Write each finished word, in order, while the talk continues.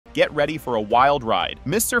Get ready for a wild ride.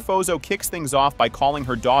 Miss Serfozo kicks things off by calling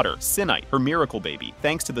her daughter, Sinite, her miracle baby,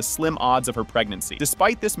 thanks to the slim odds of her pregnancy.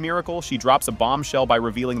 Despite this miracle, she drops a bombshell by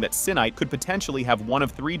revealing that Sinite could potentially have one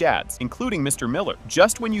of 3 dads, including Mr. Miller.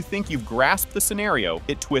 Just when you think you've grasped the scenario,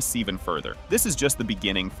 it twists even further. This is just the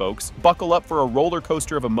beginning, folks. Buckle up for a roller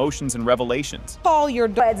coaster of emotions and revelations. Call your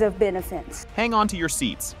dads of benefits. Hang on to your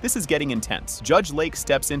seats. This is getting intense. Judge Lake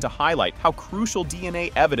steps in to highlight how crucial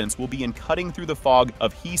DNA evidence will be in cutting through the fog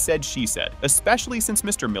of he said, she said, especially since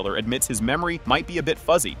Mr. Miller admits his memory might be a bit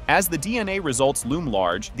fuzzy. As the DNA results loom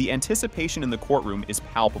large, the anticipation in the courtroom is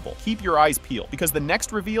palpable. Keep your eyes peeled, because the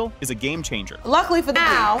next reveal is a game changer. Luckily for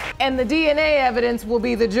now, and the DNA evidence will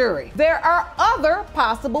be the jury. There are other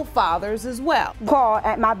possible fathers as well. Call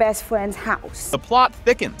at my best friend's house. The plot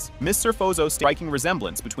thickens, Miss Serfozo striking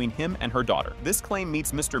resemblance between him and her daughter. This claim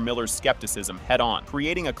meets Mr. Miller's skepticism head-on,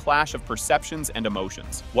 creating a clash of perceptions and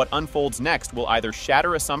emotions. What unfolds next will either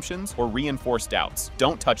shatter assumptions or reinforce doubts.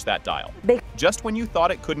 Don't touch that dial. Just when you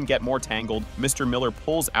thought it couldn't get more tangled, Mr. Miller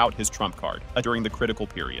pulls out his trump card during the critical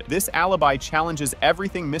period. This alibi challenges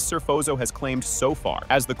everything Miss Serfozo has claimed so far.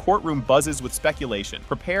 As the courtroom buzzes with speculation,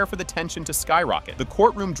 prepare for the tension to skyrocket. The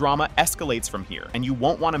courtroom drama escalates from here, and you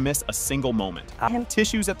won't want to miss a single moment.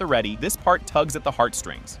 Tissues at the ready, this part tugs at the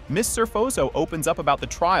heartstrings. Miss Serfozo opens up about the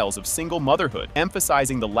trials of single motherhood,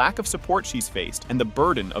 emphasizing the lack of support she's faced and the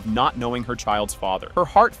burden of not knowing her child's father. Her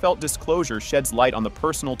heartfelt disclosure sheds light on the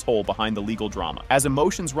personal toll behind the legal drama. As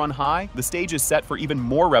emotions run high, the stage is set for even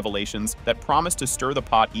more revelations that promise to stir the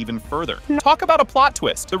pot even further. Talk about a plot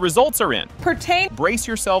twist. The results are in. Brace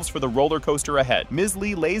yourselves for the roller coaster ahead. Ms.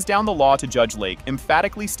 Lee lays down the law to Judge Lake,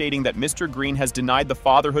 emphatically stating that Mr. Green has denied the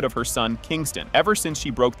fatherhood of her son, Kingston, ever since she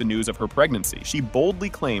broke the news of her pregnancy. She boldly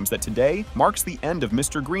claims that today marks the end of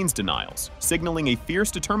Mr. Green's denials, signaling a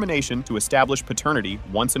fierce determination to establish paternity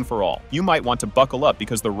once and for all. You might want to buckle up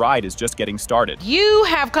because the ride is just getting started. You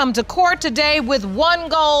have come to court today with one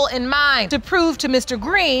goal in mind: to prove to Mr.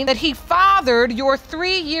 Green that he fathered your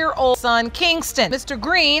 3-year-old son, Kingston. Mr.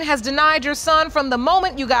 Green has denied your son from the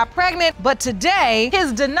moment you got pregnant, but today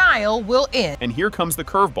his denial will end. And here comes the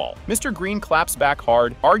curveball. Mr. Green claps back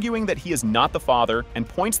hard, arguing that he is not the father, and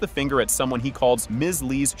points the finger at someone he calls Ms.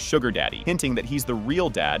 Lee's sugar daddy, hinting that he's the real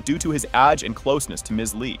dad due to his age and closeness to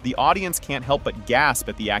Ms. Lee. The audience can't help but gasp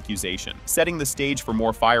at the accusation, setting the stage for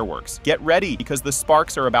more fireworks. Get ready, because the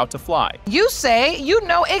sparks are about to fly. You say you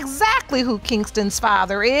know exactly who Kingston's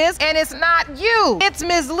father is, and it's not you. It's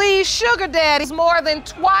Ms. Lee's sugar daddy, who's more than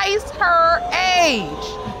twice her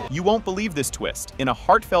age. You won't believe this twist. In a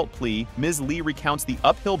heartfelt plea, Ms. Lee recounts the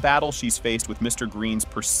uphill battle she's faced with Mr. Green's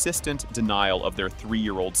persistent denial of their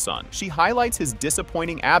 3-year-old son. She highlights his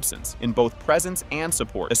disappointing absence in both presence and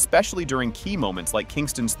support, especially during key moments like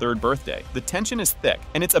Kingston's 3rd birthday. The tension is thick,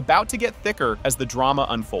 and it's about to get thicker as the drama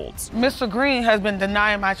unfolds. Mr. Green has been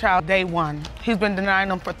denying my child day one. He's been denying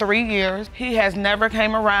him for 3 years. He has never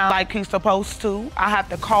came around like he's supposed to. I have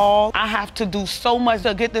to call. I have to do so much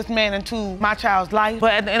to get this man into my child's life.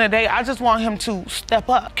 But at the end of the day, I just want him to step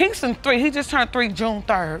up. Kingston 3, he just turned 3 June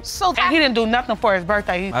 3rd. So and he didn't do nothing for his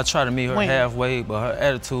birthday. I try to meet her halfway, but her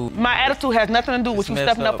attitude... My attitude has nothing to do with you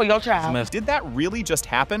stepping up for your child. Did that really just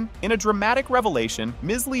happen? In a dramatic revelation,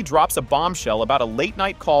 Ms. Lee drops a bombshell about a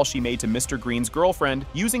late-night call she made to Mr. Green's girlfriend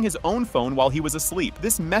using his own phone while he was asleep.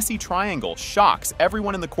 This messy triangle shocks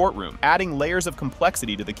everyone in the courtroom, adding layers of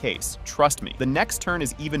complexity to the case. Trust me, the next turn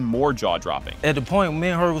is even more jaw-dropping. At the point me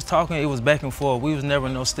and her was talking, it was back and forth. We was never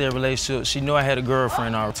in no steady relationship. She knew I had a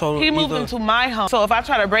girlfriend. He moved into my home. So if I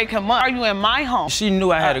try to break him up, are you in my home? She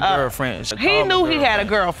knew I had a girlfriend. He knew he had a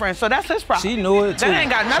girlfriend, so that's his problem. She knew it too. That ain't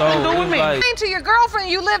got nothing to do with me. Like... To your girlfriend,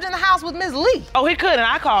 you lived in the house with Ms. Lee. Oh, he couldn't.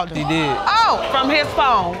 I called him. He did. Oh. From his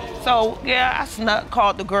phone. So, yeah, I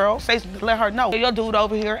called the girl, to let her know. Your dude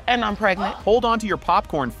over here, and I'm pregnant. Hold on to your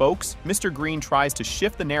popcorn, folks. Mr. Green tries to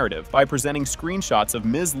shift the narrative by presenting screenshots of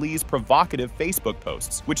Ms. Lee's provocative Facebook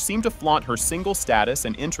posts, which seem to flaunt her single status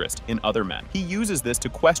and interest in other men. He uses this to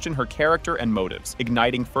question her character and motives,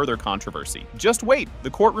 igniting further controversy. Just wait,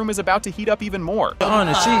 the courtroom is about to heat up even more. She's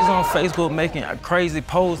on Facebook making a crazy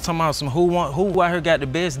post talking about some who out here got the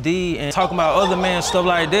best D and talking about other men, stuff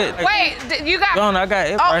like that. Wait, you got... I got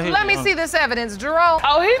it right here. Let me see this evidence, Jerome.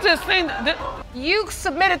 Oh, he just seen... You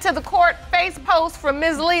submitted to the court face posts from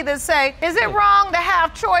Ms. Lee that say, is it wrong to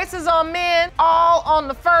have choices on men all on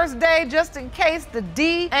the first day just in case the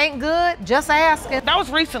D ain't good? Just asking. That was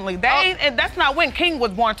recently. That's not when King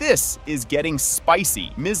was born. This is getting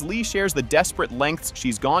spicy. Ms. Lee shares the desperate lengths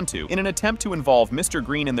she's gone to in an attempt to involve Mr.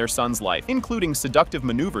 Green in their son's life, including seductive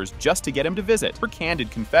maneuvers just to get him to visit. Her candid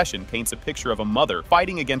confession paints a picture of a mother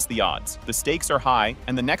fighting against the odds. The stakes are high,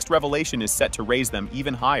 and the next next revelation is set to raise them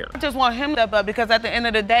even higher. I just want him to, but because at the end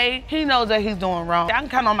of the day, he knows that he's doing wrong. I can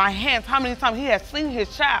count on my hands how many times he has seen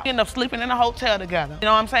his child end up sleeping in a hotel together. You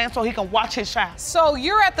know what I'm saying? So he can watch his child. So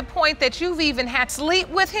you're at the point that you've even had to sleep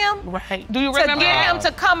with him? Right. Do you To remember? get him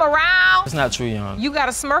to come around? It's not true, Your Honor. You got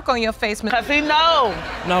a smirk on your face, Because he knows.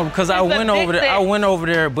 No, because I went over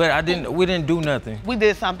there, but we didn't do nothing. We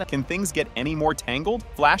did something. Can things get any more tangled?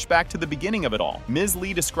 Flashback to the beginning of it all. Ms.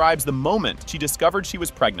 Lee describes the moment she discovered she was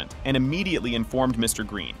pregnant and immediately informed Mr.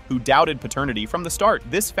 Green, who doubted paternity from the start.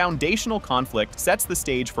 This foundational conflict sets the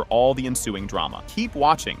stage for all the ensuing drama. Keep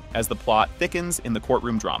watching as the plot thickens in the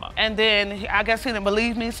courtroom drama. And then I guess he didn't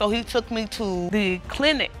believe me, so he took me to the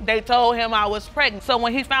clinic. They told him I was pregnant. So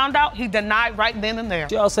when he found out, he denied right then and there.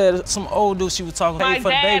 She also said some old dude she was talking to for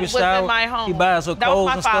the baby shower. He buys her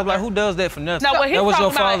clothes and stuff. Like, who does that for nothing? No, what he that was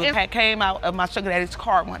your father. It came out of my sugar daddy's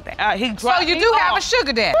car one day. So you do have a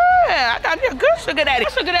sugar daddy? Yeah, I got me a good sugar daddy.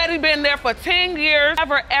 My sugar daddy been there for 10 years,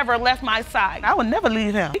 never ever left my side. I would never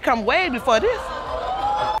leave him. He come way before this.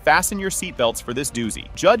 Fasten your seatbelts for this doozy.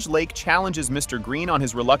 Judge Lake challenges Mr. Green on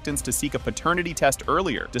his reluctance to seek a paternity test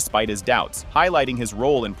earlier, despite his doubts, highlighting his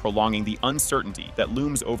role in prolonging the uncertainty that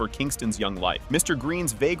looms over Kingston's young life. Mr.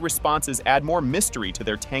 Green's vague responses add more mystery to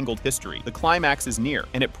their tangled history. The climax is near,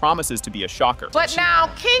 and it promises to be a shocker. But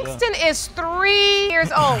now, Kingston is 3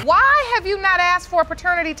 years old. Why have you not asked for a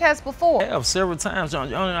paternity test before? I have several times,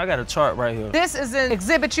 John. I got a chart right here. This is an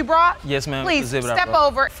exhibit you brought? Yes, ma'am. Please, step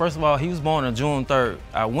over. First of all, he was born on June 3rd.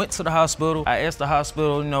 I went to the hospital. I asked the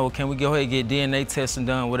hospital, can we go ahead and get DNA testing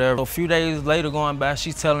done, whatever. So a few days later going by,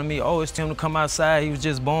 she's telling me, oh, it's time to come outside. He was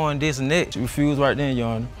just born, this and that. She refused right then, Your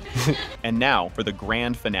Honor. And now for the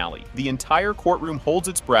grand finale. The entire courtroom holds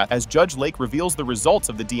its breath as Judge Lake reveals the results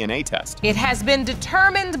of the DNA test. It has been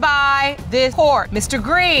determined by this court. Mr.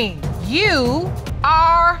 Green, you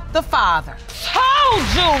are the father. Told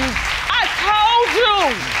you! I told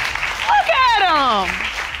you! Look at him!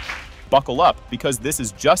 Buckle up, because this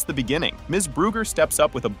is just the beginning. Ms. Brugger steps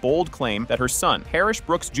up with a bold claim that her son, Parrish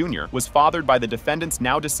Brooks Jr., was fathered by the defendant's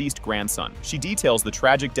now-deceased grandson. She details the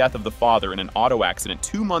tragic death of the father in an auto accident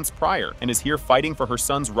 2 months prior and is here fighting for her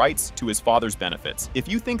son's rights to his father's benefits. If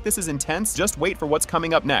you think this is intense, just wait for what's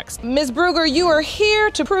coming up next. Ms. Brugger, you are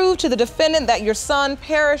here to prove to the defendant that your son,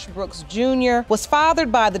 Parrish Brooks Jr., was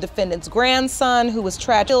fathered by the defendant's grandson, who was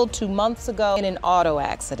tragically killed 2 months ago in an auto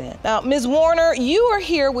accident. Now, Ms. Warner, you are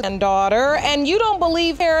here with your daughter, and you don't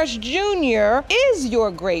believe Parrish Jr. is your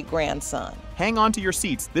great-grandson. Hang on to your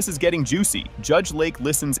seats, this is getting juicy. Judge Lake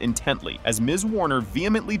listens intently as Ms. Warner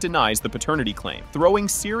vehemently denies the paternity claim, throwing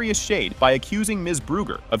serious shade by accusing Ms.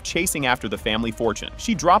 Brugger of chasing after the family fortune.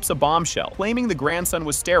 She drops a bombshell, claiming the grandson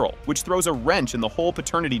was sterile, which throws a wrench in the whole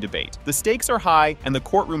paternity debate. The stakes are high and the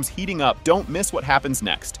courtroom's heating up. Don't miss what happens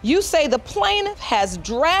next. You say the plaintiff has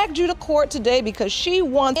dragged you to court today because she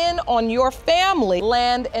wants in on your family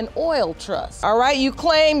land and oil trust. All right, you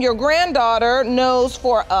claim your granddaughter knows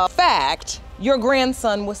for a fact your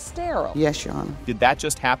grandson was sterile. Yes, Your Honor. Did that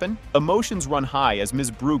just happen? Emotions run high as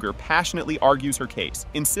Ms. Brugger passionately argues her case,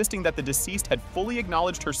 insisting that the deceased had fully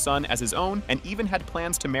acknowledged her son as his own and even had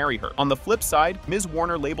plans to marry her. On the flip side, Ms.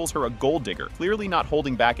 Warner labels her a gold digger, clearly not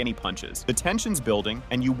holding back any punches. The tension's building,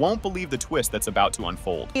 and you won't believe the twist that's about to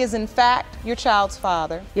unfold. He is in fact your child's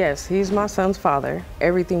father. Yes, he's my son's father.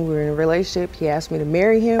 Everything we were in a relationship, he asked me to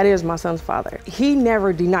marry him. That is my son's father. He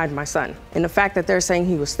never denied my son. And the fact that they're saying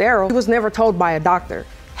he was sterile, he was never told by a doctor,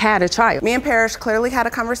 had a child. Me and Parrish clearly had a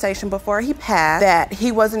conversation before he passed that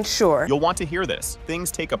he wasn't sure. You'll want to hear this. Things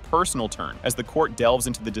take a personal turn as the court delves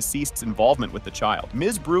into the deceased's involvement with the child.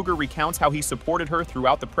 Ms. Brugger recounts how he supported her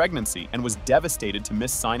throughout the pregnancy and was devastated to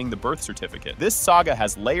miss signing the birth certificate. This saga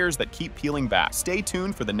has layers that keep peeling back. Stay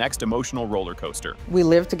tuned for the next emotional roller coaster. We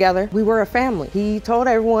lived together. We were a family. He told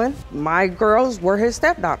everyone my girls were his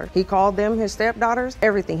stepdaughter. He called them his stepdaughters,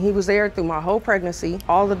 everything. He was there through my whole pregnancy,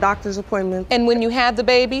 all the doctor's appointments. And when you had the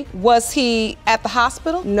baby, was he at the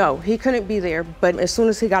hospital? No, he couldn't be there, but as soon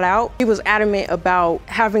as he got out, he was adamant about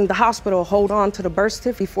having the hospital hold on to the birth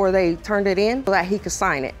certificate before they turned it in so that he could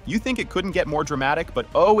sign it. You think it couldn't get more dramatic, but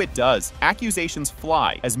oh, it does. Accusations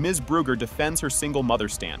fly as Ms. Brugger defends her single mother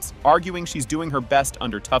stance, arguing she's doing her best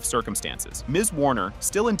under tough circumstances. Ms. Warner,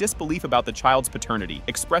 still in disbelief about the child's paternity,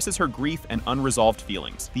 expresses her grief and unresolved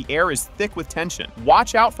feelings. The air is thick with tension.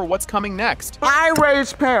 Watch out for what's coming next. I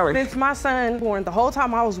raised Parrish. Since my son born, the whole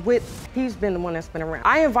time I I was with, he's been the one that's been around.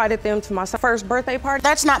 I invited them to my son's first birthday party.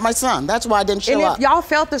 That's not my son. That's why I didn't show up. And if y'all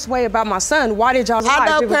felt this way about my son, why did y'all lie?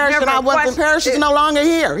 I know Parrish and I wasn't. Parrish is no longer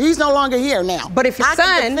here. He's no longer here now. But if your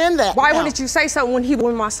son, why wouldn't you say something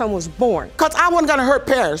when my son was born? Because I wasn't gonna hurt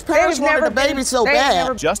Parrish. Parrish wanted the baby so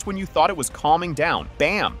bad. Just when you thought it was calming down,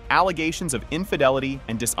 bam! Allegations of infidelity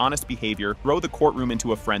and dishonest behavior throw the courtroom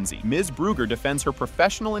into a frenzy. Ms. Brugger defends her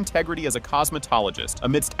professional integrity as a cosmetologist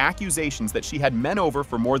amidst accusations that she had men over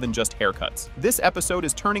for more than just haircuts. This episode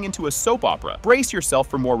is turning into a soap opera. Brace yourself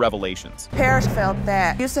for more revelations. Parrish felt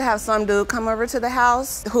that used to have some dude come over to the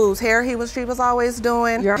house whose hair she was always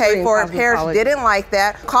doing, paid for it. Parrish didn't like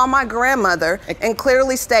that. Called my grandmother and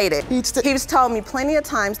clearly stated he's told me plenty of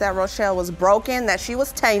times that Rochelle was broken, that she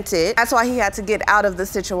was tainted. That's why he had to get out of the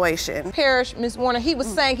situation. Parrish, Ms. Warner, he was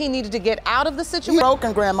saying he needed to get out of the situation. He's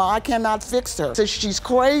broken, Grandma. I cannot fix her. So she's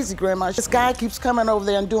crazy, Grandma. This guy keeps coming over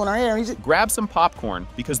there and doing her hair. Grab some popcorn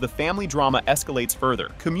because the family drama escalates further.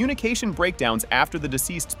 Communication breakdowns after the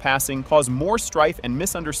deceased's passing cause more strife and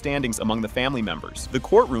misunderstandings among the family members. The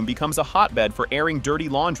courtroom becomes a hotbed for airing dirty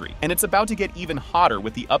laundry, and it's about to get even hotter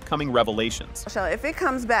with the upcoming revelations. Rochelle, if it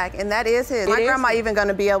comes back and that is his, my grandma even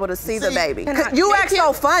gonna be able to see the baby. You act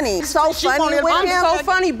so funny, so funny with him. I'm so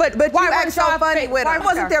funny, but why you act so funny with him? I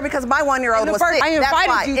wasn't there because my 1-year-old was sick. I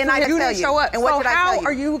invited you, and I didn't show up. And what did I tell you? How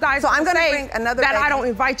are you guys? So I'm gonna bring another that baby. I don't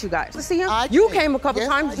invite you guys to see him. You came a couple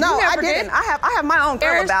times. No, I didn't. I have my own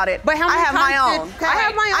girl about it. But how many times I have my own. I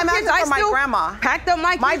have my own. I'm asking for my grandma. Packed up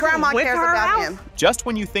my kids. My grandma cares about him. Just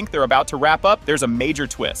when you think they're about to wrap up, there's a major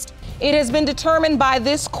twist. It has been determined by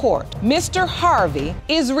this court, Mr. Harvey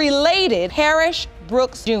is related Parrish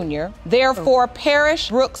Brooks Jr. Therefore, Parrish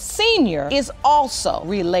Brooks Sr. is also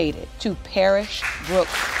related to Parrish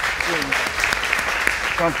Brooks Jr.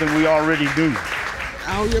 Something we already do.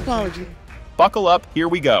 I owe you an apology. Buckle up, here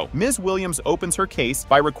we go. Ms. Williams opens her case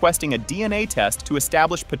by requesting a DNA test to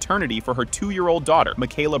establish paternity for her 2-year-old daughter,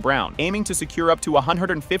 Michaela Brown, aiming to secure up to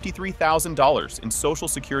 $153,000 in Social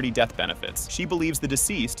Security death benefits. She believes the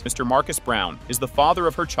deceased, Mr. Marcus Brown, is the father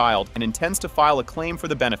of her child and intends to file a claim for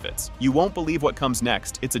the benefits. You won't believe what comes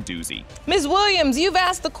next. It's a doozy. Ms. Williams, you've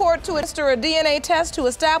asked the court to administer a DNA test to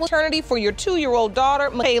establish paternity for your 2-year-old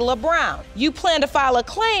daughter, Michaela Brown. You plan to file a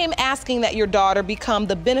claim asking that your daughter become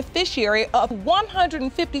the beneficiary of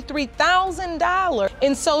 $153,000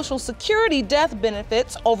 in Social Security death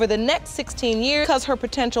benefits over the next 16 years because her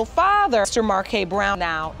potential father, Mr. Marquet Brown,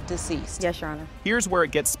 now deceased. Yes, Your Honor. Here's where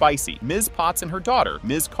it gets spicy. Ms. Potts and her daughter,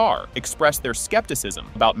 Ms. Carr, expressed their skepticism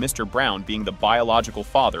about Mr. Brown being the biological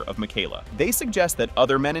father of Michaela. They suggest that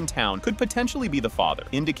other men in town could potentially be the father,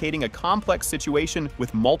 indicating a complex situation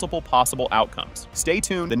with multiple possible outcomes. Stay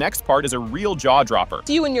tuned, the next part is a real jaw-dropper.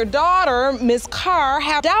 You and your daughter, Ms. Carr,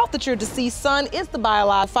 have doubt that your deceased son is the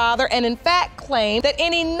biological father and in fact claim that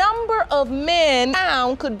any number of men in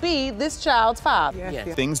town could be this child's father.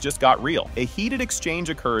 Yes. Things just got real. A heated exchange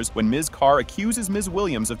occurs when Ms. Carr accuses Ms.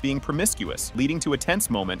 Williams of being promiscuous, leading to a tense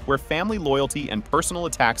moment where family loyalty and personal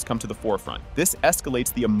attacks come to the forefront. This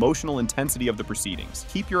escalates the emotional intensity of the proceedings.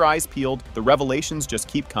 Keep your eyes peeled, the revelations just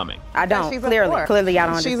keep coming. I don't, clearly I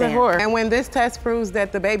don't understand. She's a whore. And when this test proves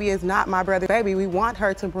that the baby is not my brother's baby, we want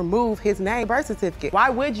her to remove his name birth certificate. Why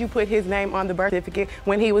would you put his name on the birth certificate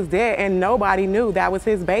when he was dead and nobody knew that was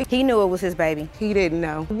his baby? He knew it was his baby. He didn't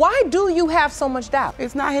know. Why do you have so much doubt?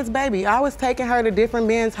 It's not his baby. I was taking her to different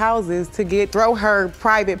men's houses to throw her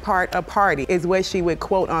private part a party, is what she would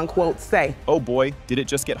quote unquote say. Oh boy, did it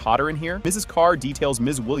just get hotter in here? Mrs. Carr details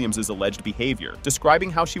Ms. Williams' alleged behavior,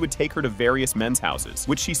 describing how she would take her to various men's houses,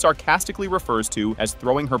 which she sarcastically refers to as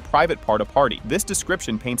throwing her private part a party. This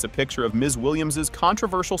description paints a picture of Ms. Williams'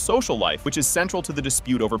 controversial social life, which is central to the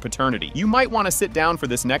dispute over paternity. You might want to sit down for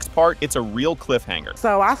this next part. It's a real cliffhanger.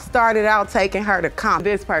 So I started out taking her to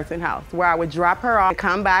this person's house, where I would drop her off and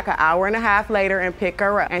come back an hour and a half later and pick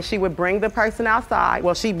her up. And she would bring the person outside.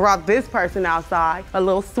 Well, she brought this person outside, a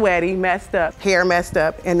little sweaty, messed up, hair messed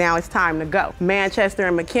up, and now it's time to go. Manchester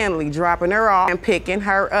and McKinley dropping her off and picking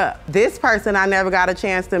her up. This person I never got a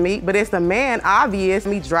chance to meet, but it's the man, obvious,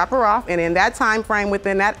 me drop her off, and in that time frame,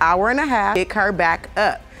 within that hour and a half, pick her back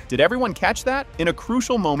up. Did everyone catch that? In a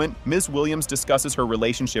crucial moment, Ms. Williams discusses her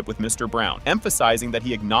relationship with Mr. Brown, emphasizing that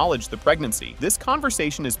he acknowledged the pregnancy. This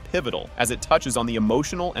conversation is pivotal as it touches on the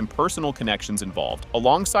emotional and personal connections involved,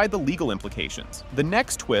 alongside the legal implications. The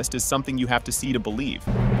next twist is something you have to see to believe.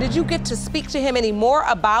 Did you get to speak to him any more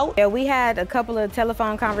about? Yeah, we had a couple of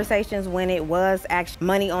telephone conversations when it was actually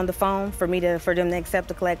money on the phone for them to accept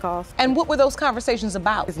the collect calls. And what were those conversations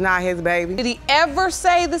about? It's not his baby. Did he ever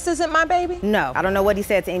say this isn't my baby? No, I don't know what he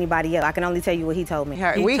said to anybody else. I can only tell you what he told me.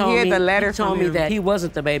 We hear the letter He told me that he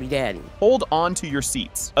wasn't the baby daddy. Hold on to your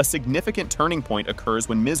seats. A significant turning point occurs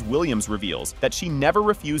when Ms. Williams reveals that she never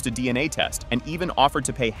refused a DNA test and even offered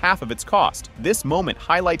to pay half of its cost. This moment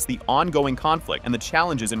highlights the ongoing conflict and the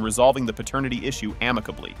challenges in resolving the paternity issue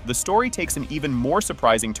amicably. The story takes an even more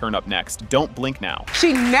surprising turn up next. Don't blink now.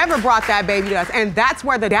 She never brought that baby to us, and that's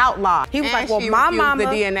where the doubt lies. He was like, well, my mama, the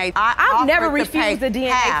DNA. I've never refused the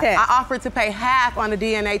DNA test. I offered to pay half on the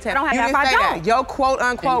DNA test. I don't have half, I don't. Your quote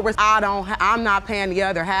unquote was, I'm not paying the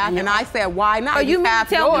other half. And I said, why not? Oh, you mean to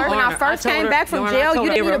tell me when I first came back from jail, you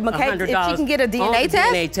didn't need a case if she can get a DNA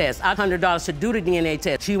test? DNA test. $100 to do the DNA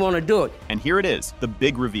test. She want to do it. And here it is, the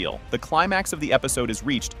big reveal. The climax of the episode is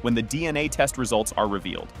reached when the DNA test results are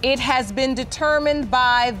revealed. It has been determined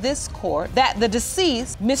by this court that the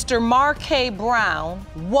deceased, Mr. Marquet Brown,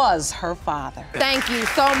 was her father. Thank you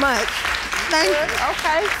so much. Thank you.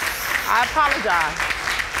 Okay. I apologize.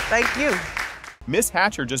 Thank you. Miss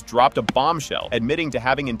Hatcher just dropped a bombshell, admitting to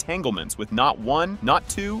having entanglements with not one, not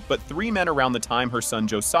two, but 3 men around the time her son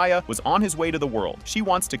Josiah was on his way to the world. She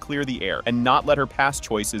wants to clear the air and not let her past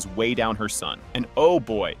choices weigh down her son. And oh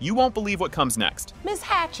boy, you won't believe what comes next. Ms.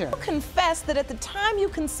 Hatcher, you confessed that at the time you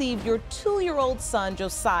conceived your 2-year-old son,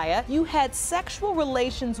 Josiah, you had sexual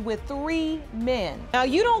relations with 3 men. Now,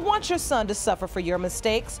 you don't want your son to suffer for your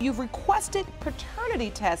mistakes. You've requested paternity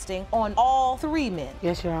testing on all 3 men.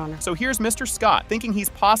 Yes, Your Honor. So here's Mr. Scott, thinking he's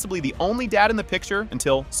possibly the only dad in the picture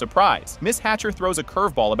until, surprise, Miss Hatcher throws a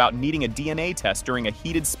curveball about needing a DNA test during a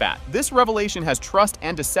heated spat. This revelation has trust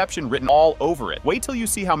and deception written all over it. Wait till you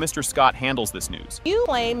see how Mr. Scott handles this news. You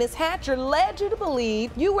claim Miss Hatcher led you to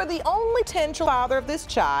believe you were the only potential father of this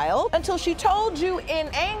child until she told you in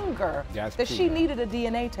anger that she needed a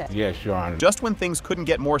DNA test. Yes, Your Honor. Just when things couldn't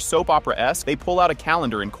get more soap opera-esque, they pull out a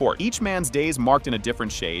calendar in court. Each man's days marked in a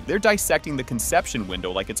different shade. They're dissecting the conception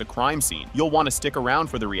window like it's a crime scene. You'll want to stick around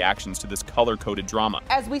for the reactions to this color-coded drama.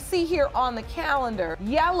 As we see here on the calendar,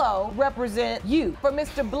 yellow represents you. For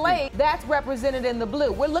Mr. Blake, that's represented in the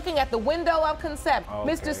blue. We're looking at the window of conception.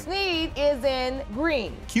 Okay. Mr. Sneed is in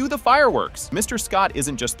green. Cue the fireworks. Mr. Scott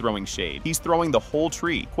isn't just throwing shade. He's throwing the whole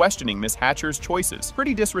tree, questioning Miss Hatcher's choices,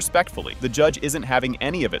 pretty disrespectfully. The judge isn't having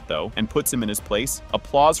any of it, though, and puts him in his place.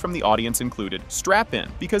 Applause from the audience included. Strap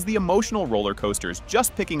in, because the emotional roller coaster's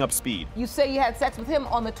just picking up speed. You say you had sex with him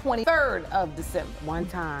on the 23rd of December. One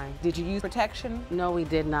time. Did you use protection? No, we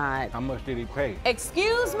did not. How much did he pay?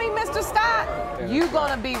 Excuse me, Mr. Scott. You're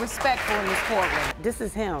gonna be respectful in this courtroom. This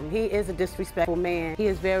is him. He is a disrespectful man. He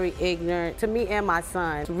is very ignorant to me and my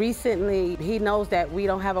son. Recently, he knows that we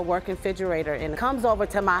don't have a working refrigerator and comes over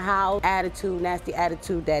to my house. Nasty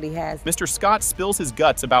attitude that he has. Mr. Scott spills his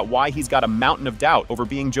guts about why he's got a mountain of doubt over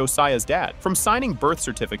being Josiah's dad. From signing birth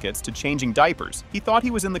certificates to changing diapers, he thought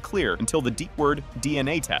he was in the clear until the deep word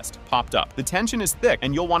DNA test popped up. The tension is thick,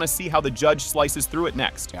 and you'll want to see how the judge slices through it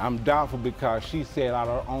next. I'm doubtful because she said out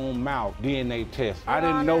of her own mouth, DNA test. I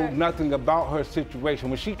didn't know nothing about her situation.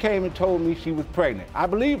 When she came and told me she was pregnant, I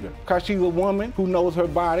believed her because she's a woman who knows her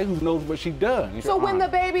body, who knows what she does. So when the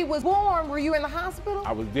baby was born, were you in the hospital?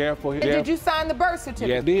 I was there for him. And did you sign the birth certificate?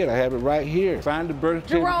 Yes, I did. I have it right here. Signed the birth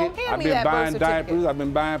certificate. Jerome, hand I've me been that birth buying certificate. diapers. I've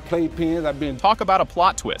been buying playpens. I've been... Talk about a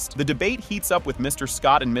plot twist. The debate heats up with Mr.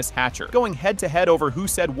 Scott and Miss Hatcher, going head-to-head over who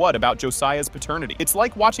said what about Josiah's paternity. It's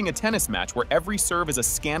like watching a tennis match where every serve is a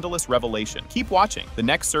scandalous revelation. Keep watching. The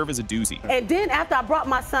next serve is a doozy. And then after I brought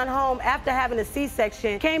my son home, after having a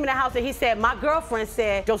C-section, came in the house and he said, my girlfriend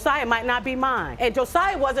said Josiah might not be mine. And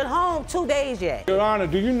Josiah wasn't home 2 days yet. Your Honor,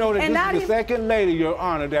 do you know that this is the second lady, Your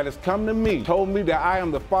Honor, that has come to me, told me that I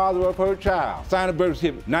am the father of her child. Signed the birth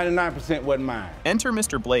certificate. 99% wasn't mine. Enter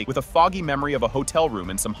Mr. Blake with a foggy memory of a hotel room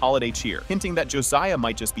and some holiday cheer, hinting that Josiah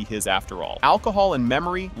might just be his after all. Alcohol and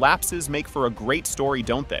memory lapses make for a great story,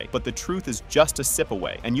 don't they? But the truth is just a sip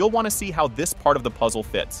away, and you'll want to see how this part of the puzzle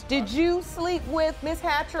fits. Did you sleep with Miss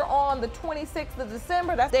Hatcher on the 26th of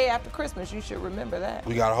December? That's the day after Christmas. You should remember that.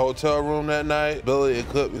 We got a hotel room that night. Billy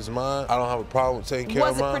equipped is mine. I don't have a problem with taking care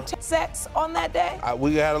of mine. Was it sex on that day?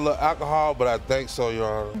 We had a little alcohol, but I think so, Your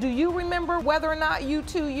Honor. Do you remember whether or not you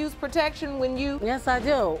two used protection when you... Yes, I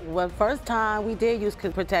do. Well, first time we did use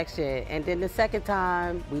protection, and then the second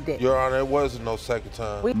time we didn't. Your Honor, it wasn't no second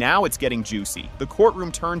time. Now it's getting juicy. The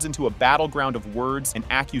courtroom turns into a battleground of words and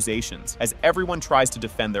accusations as everyone tries to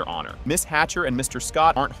defend their honor. Miss Hatcher and Mr.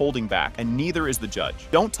 Scott aren't holding back, and neither is the judge.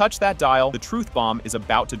 Don't touch that dial. The truth bomb is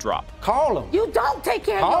about to drop. Call them. You don't take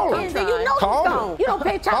care of your kids, and you know you don't. You don't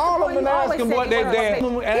pay child Call support. them and ask them what they did.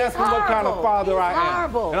 And ask them what kind of father I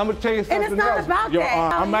am. And I'm going to tell you something else. And it's not about Your that.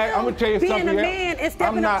 Honor, I'm going to tell you something else. Being a man and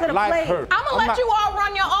stepping up to the plate. I'm not like her. I'm going to let you all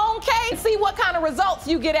run your own case. and see what kind of results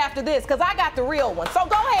you get after this, because I got the real one. So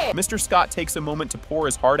go ahead. Mr. Scott takes a moment to pour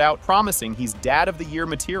his heart out, promising he's Dad of the Year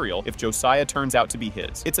material if Josiah turns out to be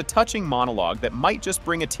his. It's a touching monologue that might just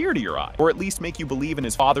bring a tear to your eye, or at least make you believe in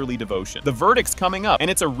his fatherly devotion. The verdict's coming up, and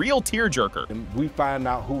it's a real tearjerker. And we find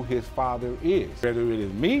out who his father is. Whether it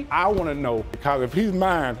is me, I want to know, because if he's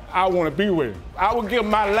mine, I want to be with him. I will give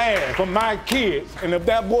my last for my kids, and if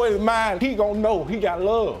that boy is mine, he gonna know he got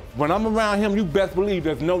love. When I'm around him, you best believe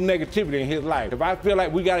there's no negativity in his life. If I feel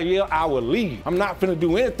like we gotta yell, I will leave. I'm not finna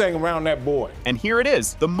do anything around that boy. And here it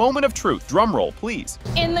is, the moment of truth. Drum roll, please.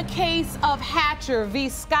 In the case of Hatcher v.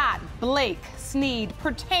 Scott Blake Sneed,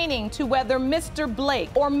 pertaining to whether Mr. Blake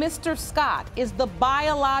or Mr. Scott is the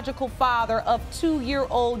biological father of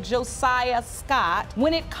 2-year-old Josiah Scott,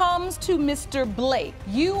 when it comes to Mr. Blake,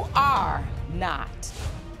 you are not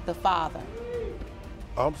the father.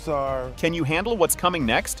 I'm sorry. Can you handle what's coming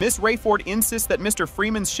next? Miss Rayford insists that Mr.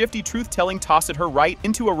 Freeman's shifty truth-telling tossed her right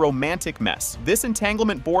into a romantic mess. This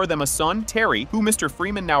entanglement bore them a son, Terry, who Mr.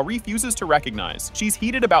 Freeman now refuses to recognize. She's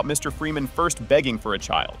heated about Mr. Freeman first begging for a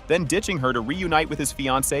child, then ditching her to reunite with his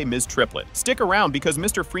fiancée, Ms. Triplett. Stick around because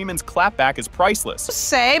Mr. Freeman's clapback is priceless.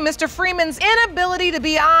 Say Mr. Freeman's inability to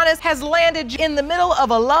be honest has landed in the middle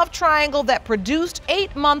of a love triangle that produced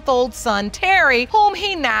 8-month-old son, Terry, whom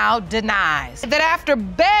he now denies. That after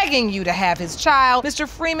begging you to have his child, Mr.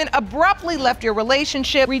 Freeman abruptly left your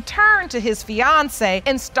relationship, returned to his fiancée,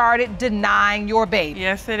 and started denying your baby.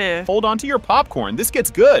 Yes, it is. Hold on to your popcorn, this gets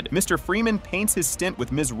good. Mr. Freeman paints his stint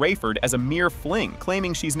with Ms. Rayford as a mere fling,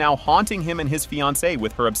 claiming she's now haunting him and his fiancée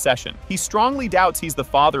with her obsession. He strongly doubts he's the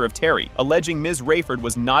father of Terry, alleging Ms. Rayford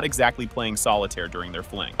was not exactly playing solitaire during their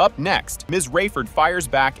fling. Up next, Ms. Rayford fires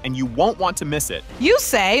back, and you won't want to miss it. You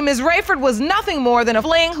say Ms. Rayford was nothing more than a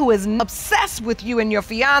fling who is obsessed with you and your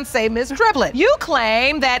fiancée, Ms. Triplett. You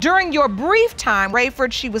claim that during your brief time,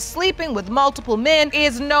 Rayford, she was sleeping with multiple men.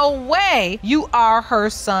 Is no way you are her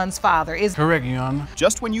son's father. Is correct, Your Honor.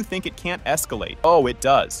 Just when you think it can't escalate, oh, it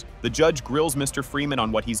does. The judge grills Mr. Freeman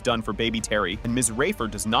on what he's done for baby Terry, and Ms.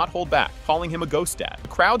 Rayford does not hold back, calling him a ghost dad. The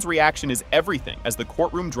crowd's reaction is everything as the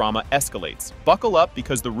courtroom drama escalates. Buckle up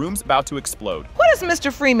because the room's about to explode. What has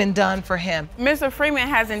Mr. Freeman done for him? Mr. Freeman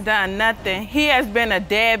hasn't done nothing. He has been a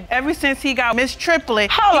dad ever since he got Miss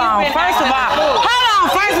Triplett. Hold on, first of all,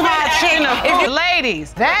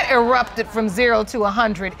 ladies, that erupted from 0 to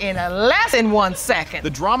 100 in less than 1 second. The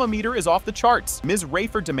drama meter is off the charts. Ms.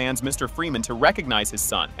 Rayford demands Mr. Freeman to recognize his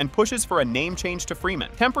son and pushes for a name change to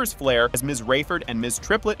Freeman. Tempers flare as Ms. Rayford and Ms.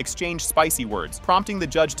 Triplett exchange spicy words, prompting the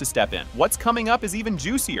judge to step in. What's coming up is even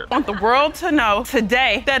juicier. I want the world to know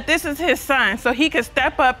today that this is his son, so he can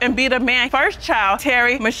step up and be the man. First child,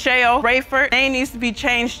 Terry Michelle Rayford, name needs to be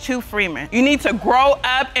changed to Freeman. You need to grow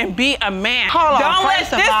up and be a man. Don't let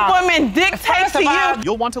this woman dictate to you.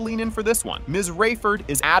 You'll want to lean in for this one. Ms. Rayford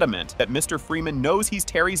is adamant that Mr. Freeman knows he's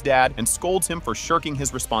Terry's dad and scolds him for shirking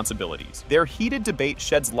his responsibilities. Their heated debate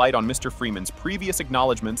sheds light on Mr. Freeman's previous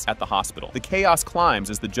acknowledgments at the hospital. The chaos climbs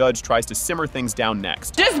as the judge tries to simmer things down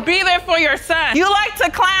next. Just be there for your son. You like to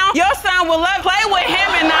clown? Your son will love. Play with him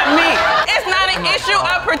and not me. It's not an issue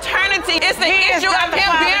of paternity. It's an issue of him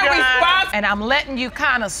being responsible. And I'm letting you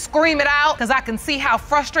kind of scream it out because I can see how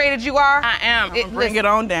frustrated you are. I am. Bring it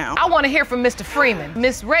on down. I want to hear from Mr. Freeman.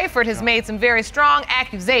 Miss Rayford has made some very strong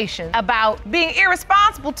accusations about being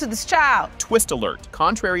irresponsible to this child. Twist alert.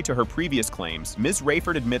 Contrary to her previous claims, Ms.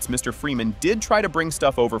 Rayford admits Mr. Freeman did try to bring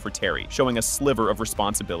stuff over for Terry, showing a sliver of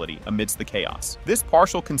responsibility amidst the chaos. This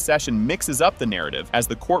partial concession mixes up the narrative as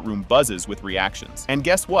the courtroom buzzes with reactions. And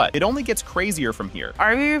guess what? It only gets crazier from here.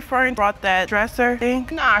 Are you referring to brought that dresser thing?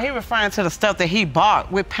 Nah, he referring to the stuff that he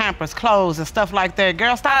bought with Pampers, clothes, and stuff like that.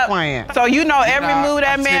 Girl, stop playing. So you know every move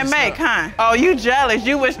that man make, huh? Oh, you jealous.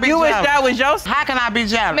 You wish that was your... How can I be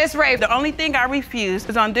jealous? Miss Ray, the only thing I refused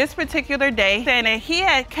is on this particular day, saying that he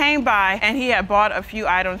had came by and he had bought a few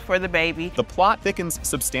items for the baby. The plot thickens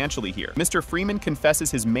substantially here. Mr. Freeman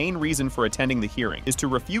confesses his main reason for attending the hearing is to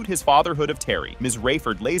refute his fatherhood of Terry. Ms.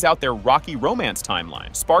 Rayford lays out their rocky romance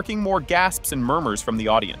timeline, sparking more gasps and murmurs from the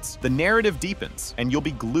audience. The narrative deepens, and you'll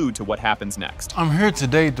be glued to what happens next. I'm here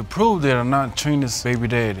today to prove that I'm not Trina's baby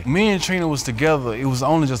daddy. Me and Trina was together. It was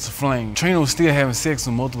only just a fling. Trina was still having sex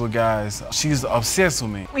with multiple guys. She's obsessed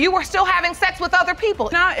with me. You were still having sex with other people.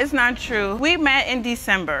 No, it's not true. We met in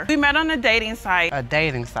December. We met on a dating site. A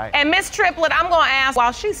dating site. And Miss Triplett, I'm gonna ask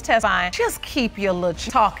while she's testifying, just keep your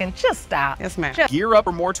little talking. Just stop. Yes, ma'am. Gear up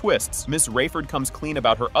for more twists. Miss Rayford comes clean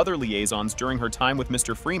about her other liaisons during her time with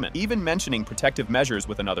Mr. Freeman, even mentioning protective measures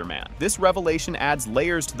with another man. This revelation adds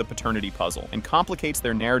layers to the paternity paternity puzzle and complicates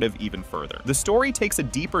their narrative even further. The story takes a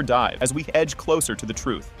deeper dive as we edge closer to the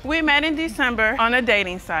truth. We met in December on a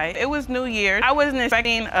dating site. It was New Year's. I wasn't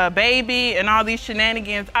expecting a baby and all these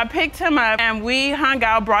shenanigans. I picked him up and we hung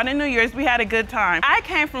out, brought in New Year's. We had a good time. I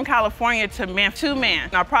came from California to Memphis, 2 men.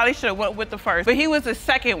 I probably should have went with the first, but he was the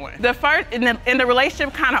second one. The first in the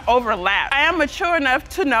relationship kind of overlapped. I am mature enough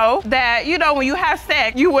to know that, you know, when you have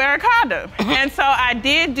sex, you wear a condom. And so I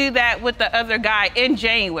did do that with the other guy in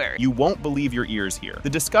January. You won't believe your ears here. The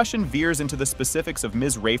discussion veers into the specifics of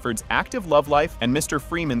Ms. Rayford's active love life and Mr.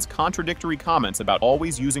 Freeman's contradictory comments about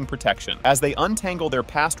always using protection. As they untangle their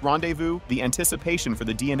past rendezvous, the anticipation for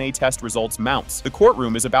the DNA test results mounts. The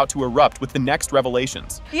courtroom is about to erupt with the next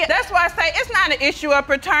revelations. Yeah, that's why I say it's not an issue of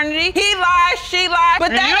paternity. He lied, she lied,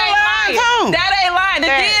 but that ain't lying. That ain't lying. The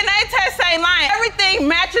DNA test ain't lying. Everything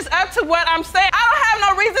matches up to what I'm saying. I don't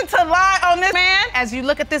have no reason to lie on this man. As you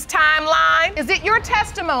look at this timeline, is it your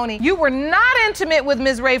testimony you were not intimate with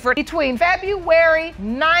Ms. Rayford between February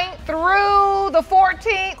 9th through the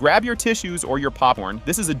 14th? Grab your tissues or your popcorn.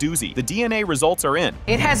 This is a doozy. The DNA results are in.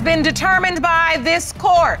 It has been determined by this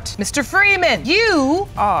court. Mr. Freeman, you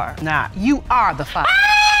are not. You are the father.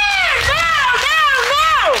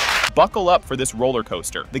 Buckle up for this roller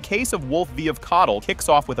coaster. The case of Wolf v. of Cottle kicks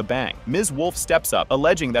off with a bang. Ms. Wolf steps up,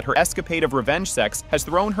 alleging that her escapade of revenge sex has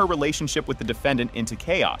thrown her relationship with the defendant into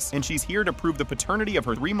chaos, and she's here to prove the paternity of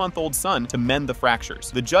her 3-month-old son to mend the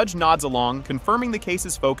fractures. The judge nods along, confirming the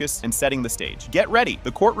case's focus and setting the stage. Get ready,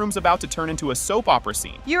 the courtroom's about to turn into a soap opera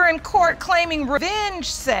scene. You're in court claiming revenge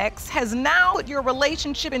sex has now put your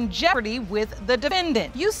relationship in jeopardy with the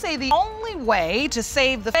defendant. You say the only way to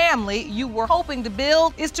save the family you were hoping to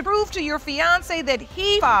build is to prove to your fiance that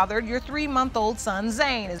he fathered your 3-month-old son,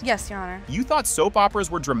 Zane. Yes, Your Honor. You thought soap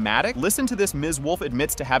operas were dramatic? Listen to this. Ms. Wolf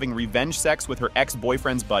admits to having revenge sex with her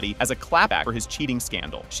ex-boyfriend's buddy as a clapback for his cheating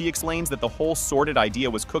scandal. She explains that the whole sordid idea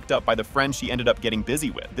was cooked up by the friend she ended up getting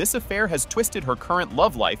busy with. This affair has twisted her current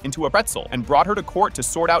love life into a pretzel and brought her to court to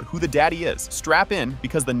sort out who the daddy is. Strap in,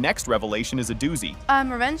 because the next revelation is a doozy.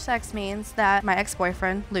 Revenge sex means that my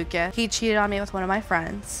ex-boyfriend, Luca, he cheated on me with one of my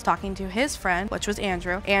friends, talking to his friend, which was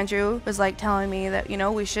Andrew. Andrew was like telling me that, you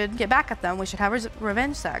know, we should get back at them. We should have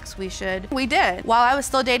revenge sex. We did. While I was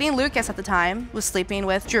still dating Lucas at the time, was sleeping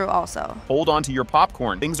with Drew also. Hold on to your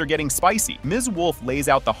popcorn. Things are getting spicy. Ms. Wolf lays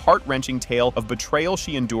out the heart-wrenching tale of betrayal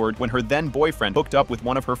she endured when her then-boyfriend hooked up with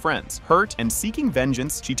one of her friends. Hurt and seeking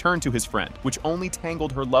vengeance, she turned to his friend, which only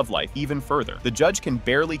tangled her love life even further. The judge can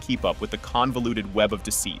barely keep up with the convoluted web of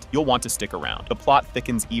deceit. You'll want to stick around. The plot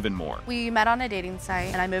thickens even more. We met on a dating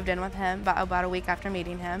site, and I moved in with him about a week after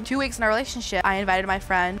meeting him. 2 weeks in our relationship, I invited my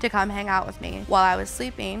friend to come hang out with me. While I was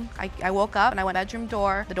sleeping, I woke up and I went to the bedroom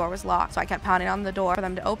door. The door was locked, so I kept pounding on the door for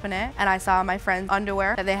them to open it, and I saw my friend's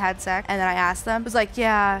underwear that they had sex, and then I asked them. It was like,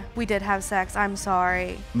 yeah, we did have sex. I'm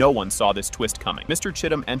sorry. No one saw this twist coming. Mr.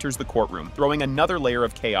 Chittum enters the courtroom, throwing another layer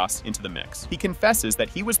of chaos into the mix. He confesses that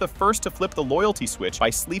he was the first to flip the loyalty switch by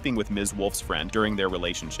sleeping with Ms. Wolf's friend during their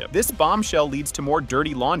relationship. This bombshell leads to more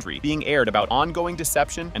dirty laundry being aired about ongoing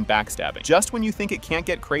deception and backstabbing. Just when you think it can't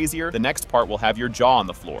get crazier, the next part will have your jaw on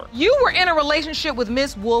the floor. You were in a relationship with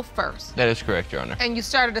Ms. Wolf first. That is correct, Your Honor. And you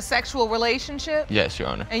started a sexual relationship? Yes, Your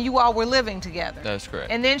Honor. And you all were living together? That is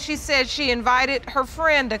correct. And then she said she invited her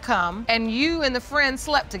friend to come, and you and the friend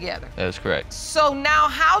slept together? That is correct. So now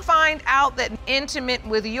how to find out that intimate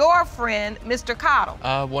with your friend, Mr. Cottle?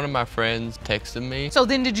 One of my friends texted me. So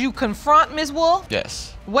then did you confront Ms. Wolf?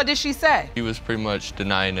 Yes. What did she say? He was pretty much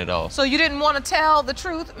denying it all. So you didn't want to tell the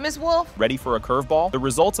truth, Ms. Wolf? Ready for a curveball? The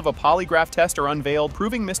results of a polygraph test are unveiled,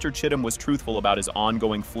 proving Mr. Chittum was truthful about his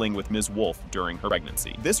ongoing fling with Ms. Wolf during her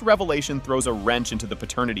pregnancy. This revelation throws a wrench into the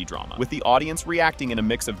paternity drama, with the audience reacting in a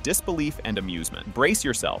mix of disbelief and amusement. Brace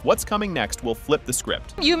yourself. What's coming next will flip the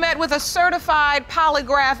script. You met with a certified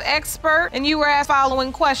polygraph expert, and you were asked the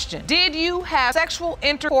following question. Did you have sexual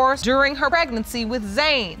intercourse during her pregnancy with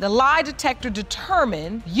Zane? The lie detector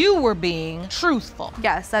determined you were being truthful.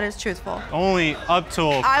 Yes, that is truthful. Only up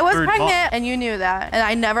till I was pregnant, and you knew that, and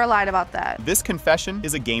I never lied about that. This confession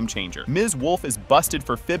is a game changer. Ms. Wolf is busted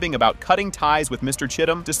for fibbing about cutting ties with Mr.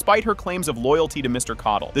 Chittum, despite her claims of loyalty to Mr.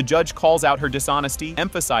 Cottle. The judge calls out her dishonesty,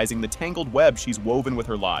 emphasizing the tangled web she's woven with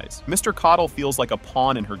her lies. Mr. Cottle feels like a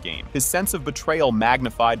pawn in her game, his sense of betrayal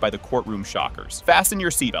magnified by the courtroom shockers. Fasten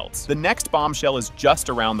your seatbelts. The next bombshell is just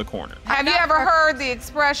around the corner. Have you ever heard the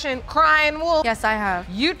expression crying wolf? Yes, I have.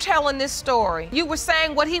 You telling this story. You were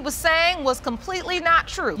saying what he was saying was completely not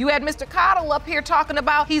true. You had Mr. Cottle up here talking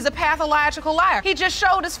about he's a pathological liar. He just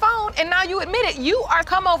showed his phone, and now you admit it. You are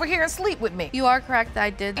come over here and sleep with me. You are correct that I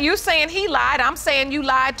did. You're saying he lied. I'm saying you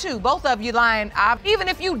lied too. Both of you lying. Even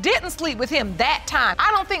if you didn't sleep with him that time,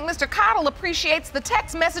 I don't think Mr. Cottle appreciates the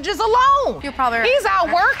text messages alone. You're probably right. He's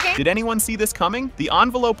out working. Did anyone see this coming? The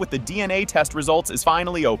envelope with the DNA test results is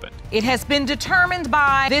finally opened. It has been determined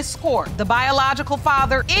by this court. The biological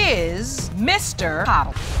father is Mr.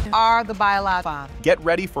 Cottle. Are the biological father. Get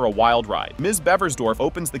ready for a wild ride. Ms. Beversdorf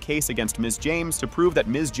opens the case against Ms. James to prove that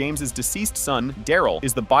Ms. James's deceased son, Daryl,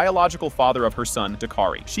 is the biological father of her son,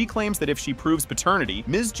 Dakari. She claims that if she proves paternity,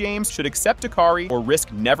 Ms. James should accept Dakari or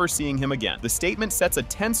risk never seeing him again. The statement sets a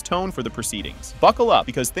tense tone for the proceedings. Buckle up,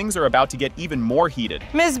 because things are about to get even more heated.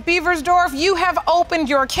 Ms. Beversdorf, you have opened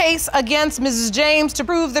your case against Mrs. James to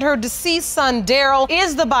prove that her deceased son, Daryl,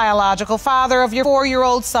 is the biological father of your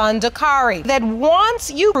 4-year-old son, Dakari. That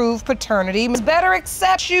once you prove paternity, Ms. better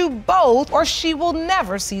accept you both or she will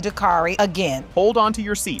never see Dakari again. Hold on to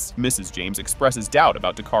your seats. Mrs. James expresses doubt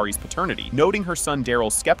about Dakari's paternity, noting her son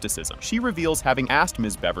Daryl's skepticism. She reveals having asked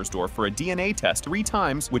Ms. Beversdorf for a DNA test 3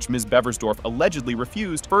 times, which Ms. Beversdorf allegedly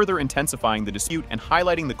refused, further intensifying the dispute and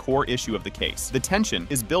highlighting the core issue of the case. The tension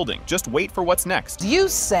is building. Just wait for what's next. You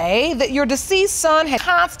say that your deceased son had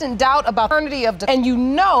constant doubt about the paternity of Dakari, and you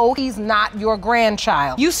know he's not your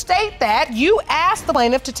grandchild. You state that you asked the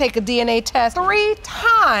plaintiff to take a DNA test 3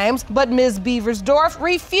 times, but Ms. Beversdorf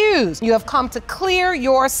refused. You have come to clear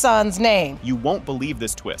your son's name. You won't believe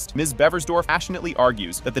this twist. Ms. Beversdorf passionately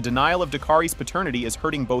argues that the denial of Dakari's paternity is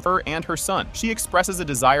hurting both her and her son. She expresses a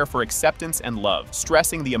desire for acceptance and love,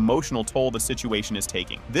 stressing the emotional toll the situation is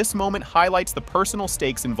taking. This moment highlights the personal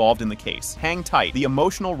stakes involved in the case. Hang tight. The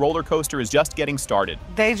emotional roller coaster is just getting started.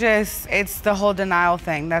 It's the whole denial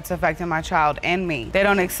thing that's affecting my child and me. They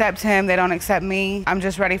don't accept him. They don't accept me. I'm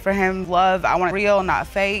just ready for him. Love. I want it real, not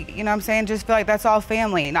fake. You know what I'm saying? Just feel like that's all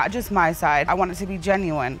family, not just my side. I want it to be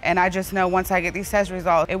genuine. And I just know once I get these test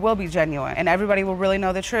results, it will be genuine and everybody will really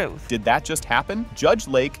know the truth. Did that just happen? Judge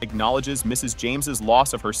Lake acknowledges Mrs. James's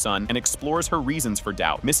loss of her son and explores her reasons for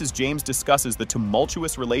doubt. Mrs. James discusses the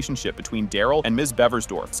tumultuous relationship between Daryl and Ms.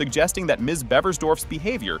 Beversdorf, suggesting that Ms. Beversdorf's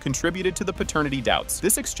behavior contributed to the paternity doubts.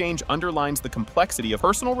 This exchange underlines the complexity of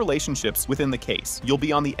personal relationships within the case. You'll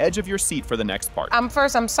be on the edge of your seat for the next part. I'm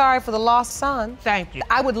sorry for the lost son. Thank you.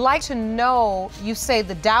 I would like to know, you say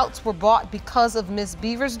the doubts were brought because of Ms.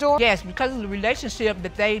 Beversdorf? Yes, because of the relationship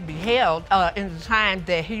that they beheld in the time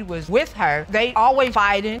that he was with her. They always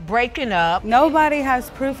fighting, breaking up. Nobody has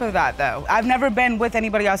proof of that, though. I've never been with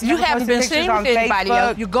anybody else. You haven't been seen with anybody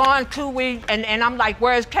else. You're gone 2 weeks, and I'm like,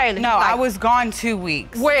 where's Kayla? No, I was gone 2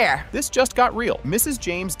 weeks. Where? This just got real. Mrs.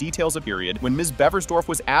 James details a period when Ms. Beversdorf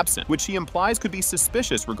was absent, which she implies could be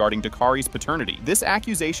suspicious regarding Dakari's paternity. This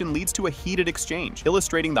accusation leads to a heated exchange,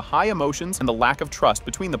 illustrating the high emotions and the lack of trust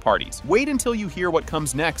between the parties. Wait until you hear what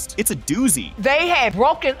comes next. It's a doozy. They had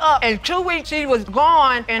broken up, and 2 weeks she was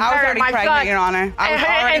gone, and I was already pregnant, Your Honor.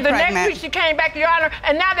 And the next week she came back, Your Honor,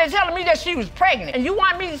 and now they're telling me that she was pregnant. And you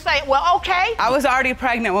want me to say, well, okay? I was already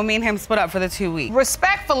pregnant when me and him split up for the 2 weeks.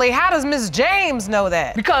 Respectfully, how does Ms. James know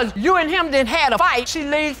that? Because you and him didn't had a fight. She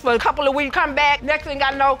leaves for a couple of weeks, come back. Next thing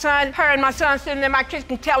I know, son, her and my son sitting in my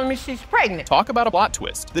kitchen telling me she's pregnant. Talk about a plot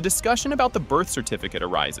twist. The discussion about the birth certificate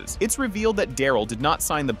arises. It's revealed that Daryl did not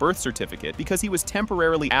sign the birth certificate because he was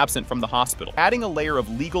temporarily absent from the hospital, adding a layer of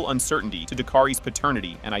legal uncertainty to Dakari's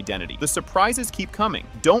paternity and identity. The surprises keep coming.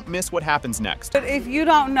 Don't miss what happens next. But if you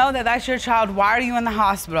don't know that that's your child, why are you in the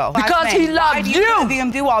hospital? Because he loves you. Why do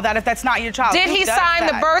you do all that if that's not your child? Did he sign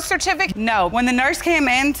the birth certificate? No. When the nurse came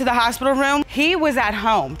into the hospital room, he was at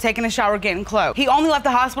home, taking a shower, getting clothes. He only left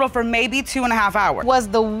the hospital for maybe 2.5 hours. Was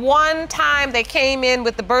the one time they came in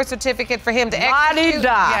with the birth certificate for him to execute?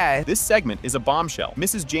 Yes. This segment is a bombshell.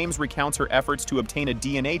 Mrs. James recounts her efforts to obtain a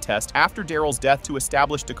DNA test after Daryl's death to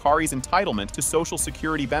establish Dakari's entitlement to Social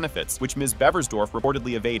Security benefits, which Ms. Beversdorf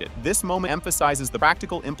reportedly evaded. This moment emphasizes the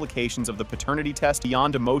practical implications of the paternity test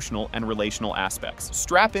beyond emotional and relational aspects.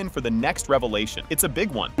 Strap in for the next revelation. It's a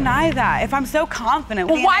big one. Deny that. If I'm so confident.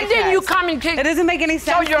 Well, why didn't you come and It doesn't make any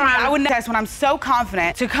sense. So I wouldn't test when I'm so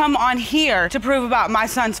confident to come on here to prove about my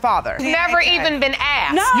son's father. Never even been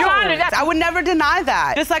asked. No. Your Honor, I would never deny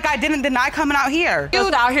that. Just like I didn't deny coming out here. You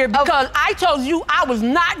was out here because I told you I was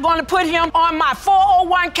not going to put him on my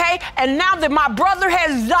 401k, and now that my brother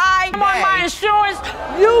has died on my insurance,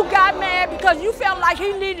 you got mad because you felt like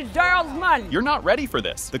he needed Daryl's money. You're not ready for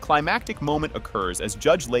this. The climactic moment occurs as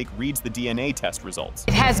Judge Lake reads the DNA test results.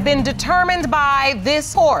 It has been determined by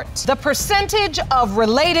this court. The percentage of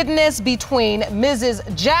relatedness between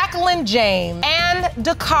Mrs. Jacqueline James and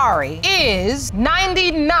Dakari is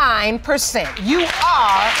 99%. You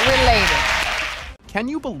are related. Can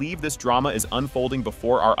you believe this drama is unfolding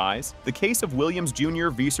before our eyes? The case of Williams Jr.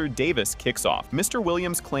 v. Davis kicks off. Mr.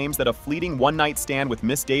 Williams claims that a fleeting one-night stand with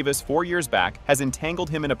Miss Davis 4 years back has entangled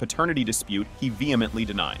him in a paternity dispute he vehemently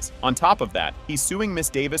denies. On top of that, he's suing Miss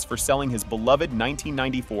Davis for selling his beloved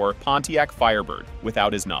 1994 Pontiac Firebird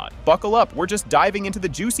without his nod. Buckle up, we're just diving into the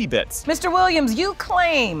juicy bits. Mr. Williams, you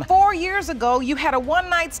claim 4 years ago you had a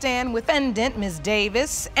one-night stand with defendant Miss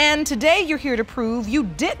Davis, and today you're here to prove you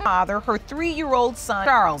didn't father her 3-year-old son,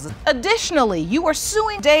 Charles. Additionally, you are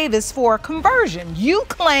suing Davis for conversion. You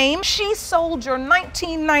claim she sold your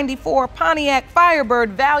 1994 Pontiac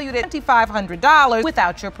Firebird valued at $2,500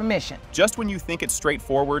 without your permission. Just when you think it's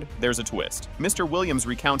straightforward, there's a twist. Mr. Williams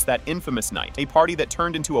recounts that infamous night, a party that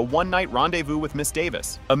turned into a one-night rendezvous with Miss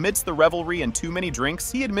Davis. Amidst the revelry and too many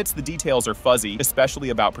drinks, he admits the details are fuzzy,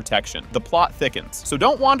 especially about protection. The plot thickens, so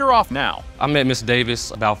don't wander off now. I met Miss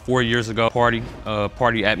Davis about 4 years ago.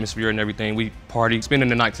 Party atmosphere and everything. We partied, spending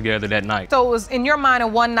the night together that night. So it was, in your mind, a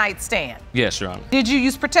one-night stand? Yes, Your Honor. Did you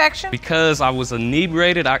use protection? Because I was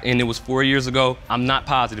inebriated and it was 4 years ago, I'm not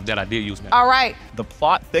positive that I did use that. All right. The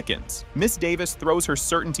plot thickens. Miss Davis throws her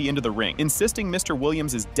certainty into the ring, insisting Mr.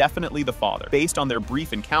 Williams is definitely the father, based on their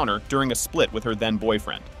brief encounter during a split with her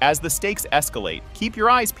then-boyfriend. As the stakes escalate, keep your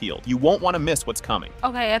eyes peeled. You won't want to miss what's coming.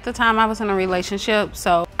 Okay, at the time I was in a relationship,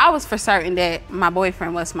 so I was for certain that my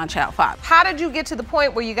boyfriend was my child father. How did you get to the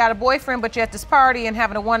point where you got a boyfriend, but you're at this party and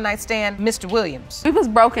having a one-night stand, Mr. Williams? We was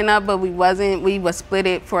broken up, but we wasn't. We was split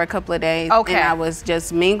it for a couple of days. Okay. And I was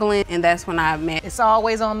just mingling, and that's when I met. It's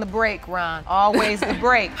always on the break, Ron. Always the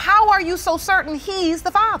break. How are you so certain he's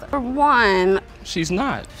the father? For one, she's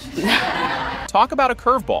not. Talk about a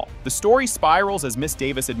curveball. The story spirals as Miss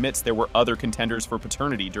Davis admits there were other contenders for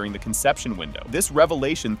paternity during the conception window. This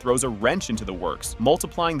revelation throws a wrench into the works,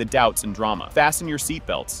 multiplying the doubts and drama. Fasten your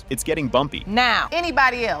seatbelts. It's getting bumpy. Now,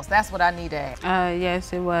 anybody else? That's what I need to ask.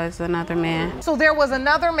 Yes, it was another man. So there was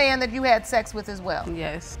another man that you had sex with as well?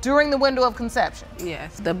 Yes. During the window of conception?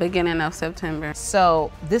 Yes, the beginning of September.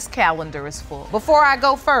 So this calendar is full. Before I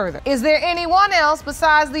go further, is there anyone else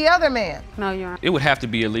besides the other man? No, Your Honor. It would have to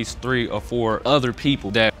be at least 3 or 4 other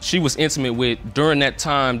people that she was intimate with during that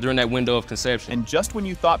time, during that window of conception. And just when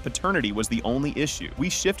you thought paternity was the only issue, we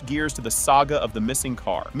shift gears to the saga of the missing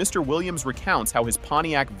car. Mr. Williams recounts how his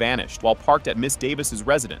Pontiac vanished while parked at Miss Davis's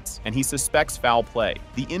residence, and he suspects foul play.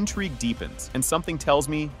 The intrigue deepens, and something tells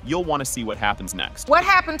me you'll want to see what happens next. What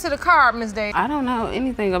happened to the car, Miss Davis? I don't know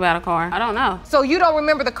anything about a car. I don't know. So you don't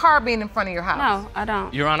remember the car being in front of your house? No, I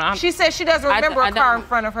don't. Your Honor, she says she doesn't remember a car in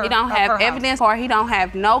front of her. He don't have evidence, or he don't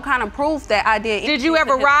have no kind of proof that I did. Did you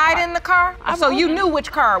ever ride in the car? So you knew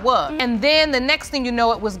which car it was. And then the next thing you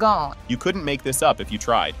know, it was gone. You couldn't make this up if you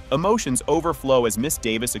tried. Emotions overflow as Miss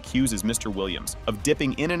Davis accuses Mr. Williams of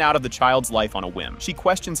dipping in and out of the child's life on a whim. She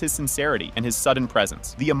questions his sincerity and his sudden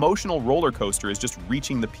presence. The emotional roller coaster is just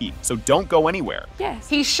reaching the peak, so don't go anywhere. Yes.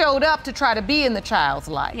 He showed up to try to be in the child's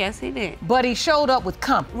life. Yes, he did. But he showed up with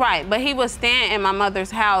company. Right, but he was staying in my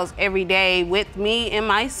mother's house every day with me and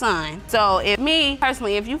my son. So if me,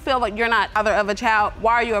 personally, if you feel like you're not father of a child,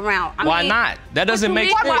 why are you around? Why not? That doesn't make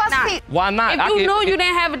sense. Why not? If you knew you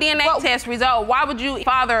didn't have a DNA test result, why would you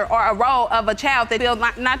father or a role of a child that feels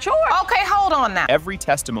not yours? Okay, hold on now. Every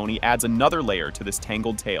testimony adds another layer to this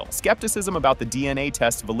tangled tale. Skepticism about the DNA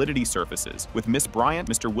test validity surfaces, with Miss Bryant,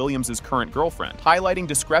 Mr. Williams' current girlfriend, highlighting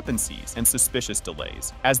discrepancies and suspicious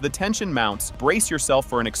delays. As the tension mounts, brace yourself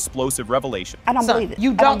for an explosive revelation. I don't believe it.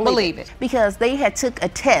 You don't believe it? Because they had took a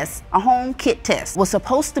test, a home kit test, was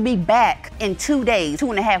supposed to be back in 2 days,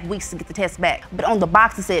 2.5 weeks to get the test back. But on the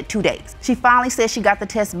box it said 2 days. She finally said she got the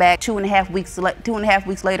test back 2.5 weeks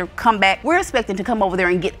later, come back. We're expecting to come over there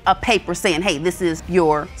and get a paper saying, hey, this is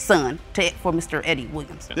your son, for Mr. Eddie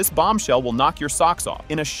Williams. This bombshell will knock your socks off.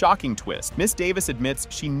 In a shocking twist, Miss Davis admits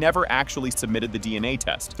she never actually submitted the DNA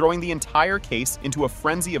test, throwing the entire case into a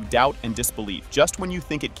frenzy of doubt and disbelief. Just when you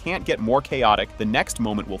think it can't get more chaotic, the next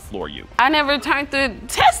moment will floor you. I never turned the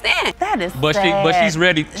test in. That is But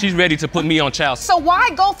she's ready to put me on child support. So why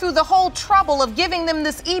go through the whole trouble of giving them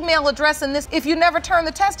this email address and this if you never turn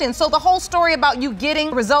the test in? So the whole story about you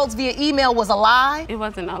getting results via email was a lie? It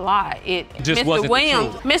wasn't a lie. Just wasn't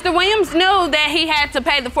the truth. Mr. Williams knew that he had to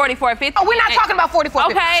pay the $44.50. Oh, we're not talking about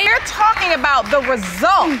 $44.50. Okay. We're talking about the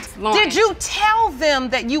result. Did you tell them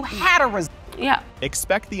that you had a result? Yeah.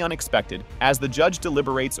 Expect the unexpected. As the judge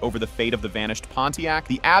deliberates over the fate of the vanished Pontiac,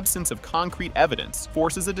 the absence of concrete evidence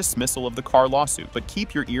forces a dismissal of the car lawsuit. But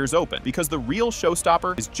keep your ears open, because the real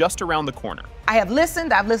showstopper is just around the corner. I have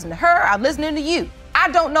listened, I've listened to her, I've listened to you. I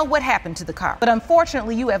don't know what happened to the car, but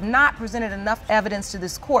unfortunately you have not presented enough evidence to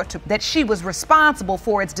this court that she was responsible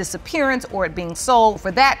for its disappearance or it being sold. For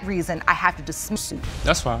that reason, I have to dismiss you.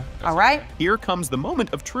 That's fine. All right? Here comes the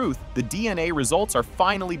moment of truth. The DNA results are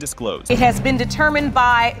finally disclosed. It has been determined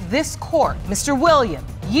by this court. Mr. William,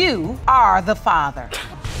 you are the father.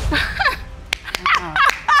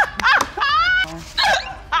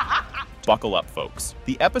 Buckle up, folks.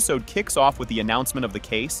 The episode kicks off with the announcement of the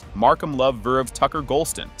case, Markham Love v. Tucker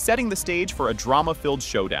Golston, setting the stage for a drama-filled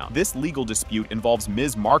showdown. This legal dispute involves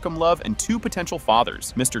Ms. Markham Love and two potential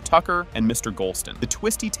fathers, Mr. Tucker and Mr. Golston. The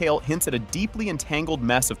twisty tale hints at a deeply entangled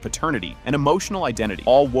mess of paternity and emotional identity,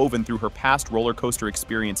 all woven through her past roller coaster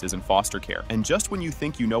experiences in foster care. And just when you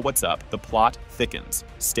think you know what's up, the plot thickens.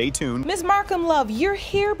 Stay tuned. Ms. Markham Love, you're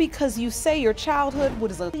here because you say your childhood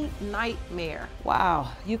was a nightmare.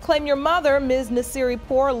 Wow. You claim your mother, Ms.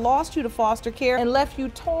 Nasiri-Poor, lost you to foster care and left you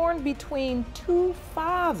torn between two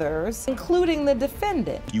fathers, including the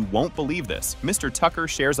defendant. You won't believe this. Mr. Tucker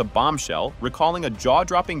shares a bombshell, recalling a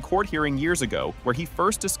jaw-dropping court hearing years ago where he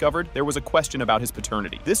first discovered there was a question about his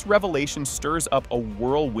paternity. This revelation stirs up a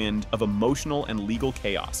whirlwind of emotional and legal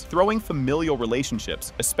chaos, throwing familial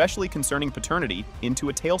relationships, especially concerning paternity, into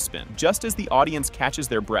a tailspin. Just as the audience catches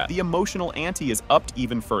their breath, the emotional ante is upped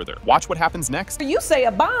even further. Watch what happens next. You say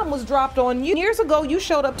a bomb was dropped on you. Years ago, you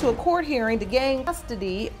showed up to a court hearing to gain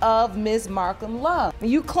custody of Ms. Markham Love.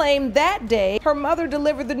 You claimed that day her mother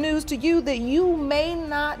delivered the news to you that you may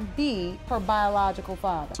not be her biological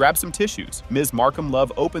father. Grab some tissues. Ms. Markham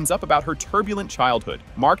Love opens up about her turbulent childhood,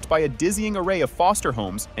 marked by a dizzying array of foster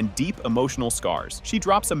homes and deep emotional scars. She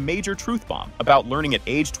drops a major truth bomb about learning at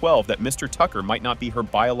age 12 that Mr. Tucker might not be her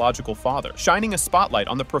biological father, shining a spotlight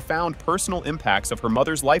on the profound personal impacts of her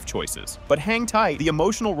mother's life choices. But hang tight, the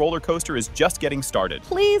emotional roller coaster is just getting started.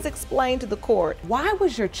 Please explain to the court, why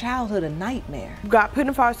was your childhood a nightmare? Got put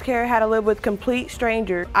in foster care, had to live with complete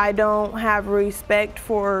strangers. I don't have respect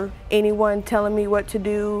for anyone telling me what to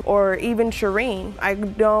do, or even Shireen. I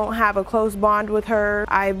don't have a close bond with her.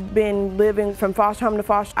 I've been living from foster home to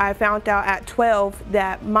foster. I found out at 12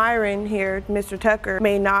 that Myron here, Mr. Tucker,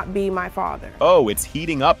 may not be my father. Oh, it's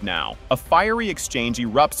heating up now. A fiery exchange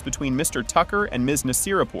erupts between Mr. Tucker and Ms.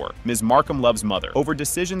 Nasiri-Poor, Ms. Markham Love's mother, over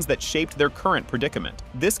decisions that shaped their current predicament.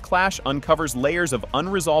 This clash uncovers layers of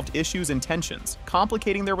unresolved issues and tensions,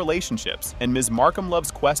 complicating their relationships and Ms. Markham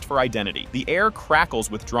Love's quest for identity. The air crackles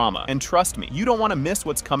with drama, and trust me, you don't want to miss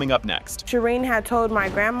what's coming up next. Shireen had told my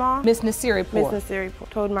grandma, Miss Nasiri-Poor. Miss Nasiri-Poor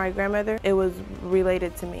told my grandmother it was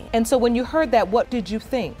related to me. And so when you heard that, what did you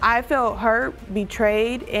think? I felt hurt,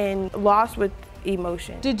 betrayed, and lost with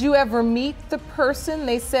emotion. Did you ever meet the person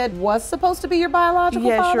they said was supposed to be your biological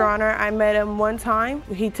father? Yes, Your Honor. I met him one time.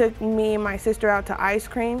 He took me and my sister out to ice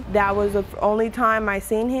cream. That was the only time I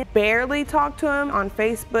seen him. Barely talked to him on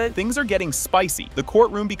Facebook. Things are getting spicy. The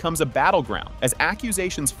courtroom becomes a battleground as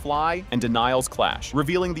accusations fly and denials clash,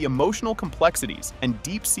 revealing the emotional complexities and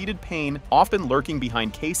deep-seated pain often lurking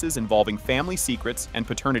behind cases involving family secrets and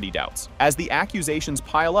paternity doubts. As the accusations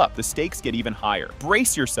pile up, the stakes get even higher.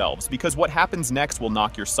 Brace yourselves, because what happens next will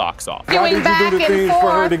knock your socks off. Why did you do the things for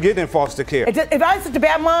her to get in foster care? If I was such a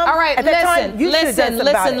bad mom, all right, at that time, you should have done something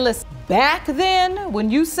about it. Listen. Back then,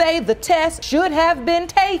 when you say the test should have been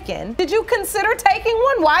taken, did you consider taking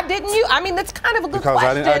one? Why didn't you? I mean, that's kind of a good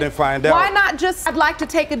question. Because I didn't find out. Why not just, I'd like to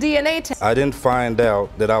take a DNA test? I didn't find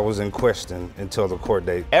out that I was in question until the court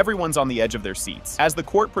date. Everyone's on the edge of their seats. As the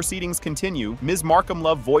court proceedings continue, Ms. Markham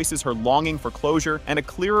Love voices her longing for closure and a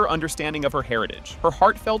clearer understanding of her heritage. Her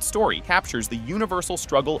heartfelt story captures the universal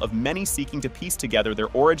struggle of many seeking to piece together their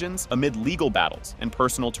origins amid legal battles and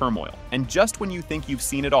personal turmoil. And just when you think you've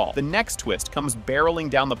seen it all, the next twist comes barreling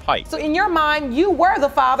down the pipe. So in your mind, you were the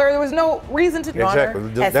father. There was no reason to. Exactly.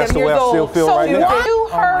 That's the way I still feel right now. So when you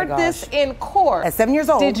heard this in court, at 7 years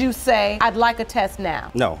old, did you say, I'd like a test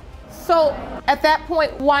now? No. So at that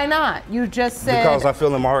point, why not? You just said. Because I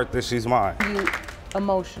feel in my heart that she's mine. You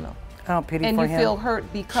emotional. Oh, pity and for you him. Feel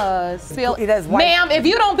hurt because. Ma'am, if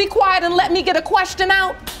you don't be quiet and let me get a question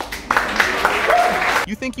out.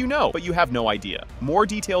 You think you know, but you have no idea. More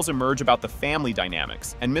details emerge about the family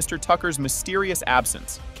dynamics and Mr. Tucker's mysterious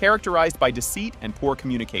absence, characterized by deceit and poor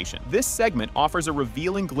communication. This segment offers a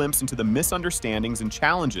revealing glimpse into the misunderstandings and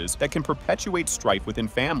challenges that can perpetuate strife within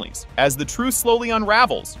families. As the truth slowly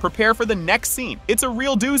unravels, prepare for the next scene. It's a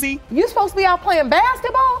real doozy. You supposed to be out playing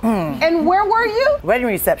basketball? And where were you? Wedding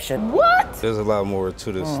reception. What? There's a lot more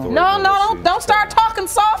to this story. No, don't start talking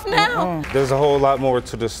soft now. There's a whole lot more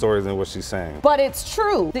to this story than what she's saying. But it's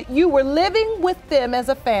true that you were living with them as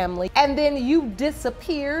a family and then you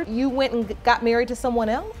disappeared. You went and got married to someone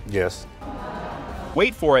else? Yes.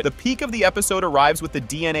 Wait for it, the peak of the episode arrives with the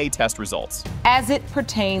DNA test results. As it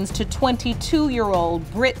pertains to 22-year-old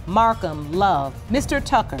Britt Markham Love, Mr.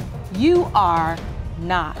 Tucker, you are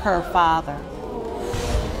not her father.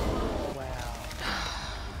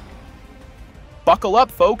 Buckle up,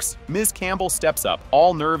 folks! Ms. Campbell steps up,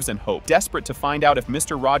 all nerves and hope, desperate to find out if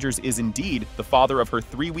Mr. Rogers is indeed the father of her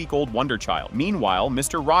 3-week-old wonder child. Meanwhile,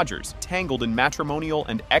 Mr. Rogers, tangled in matrimonial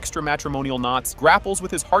and extra-matrimonial knots, grapples with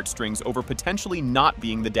his heartstrings over potentially not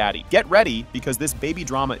being the daddy. Get ready, because this baby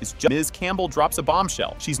drama is just— Ms. Campbell drops a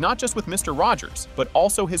bombshell. She's not just with Mr. Rogers, but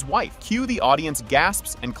also his wife. Cue the audience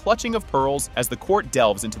gasps and clutching of pearls as the court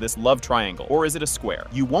delves into this love triangle. Or is it a square?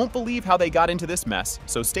 You won't believe how they got into this mess,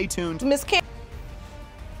 so stay tuned. Ms. Campbell.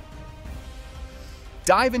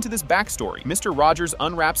 Dive into this backstory. Mr. Rogers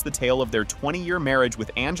unwraps the tale of their 20-year marriage with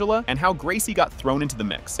Angela and how Gracie got thrown into the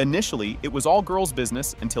mix. Initially, it was all girls'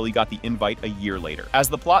 business until he got the invite a year later. As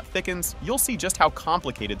the plot thickens, you'll see just how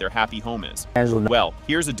complicated their happy home is. Well,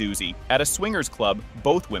 here's a doozy. At a swingers club,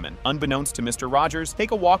 both women, unbeknownst to Mr. Rogers, take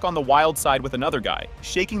a walk on the wild side with another guy,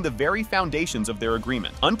 shaking the very foundations of their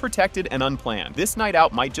agreement. Unprotected and unplanned, this night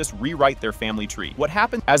out might just rewrite their family tree. What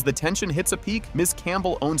happens as the tension hits a peak? Ms.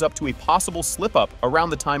 Campbell owns up to a possible slip-up around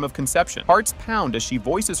the time of conception. Hearts pound as she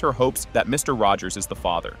voices her hopes that Mr. Rogers is the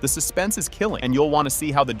father. The suspense is killing, and you'll want to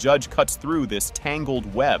see how the judge cuts through this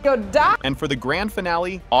tangled web. And for the grand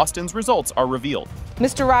finale, Austin's results are revealed.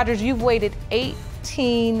 Mr. Rogers, you've waited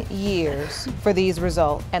 18 years for these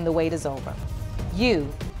results, and the wait is over. You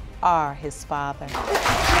are his father.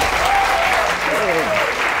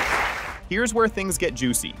 Here's where things get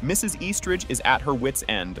juicy. Mrs. Eastridge is at her wit's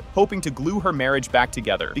end, hoping to glue her marriage back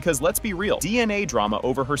together. Because let's be real, DNA drama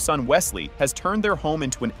over her son Wesley has turned their home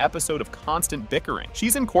into an episode of constant bickering.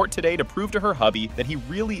 She's in court today to prove to her hubby that he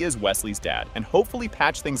really is Wesley's dad, and hopefully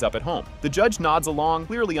patch things up at home. The judge nods along,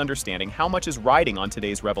 clearly understanding how much is riding on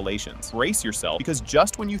today's revelations. Brace yourself, because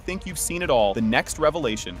just when you think you've seen it all, the next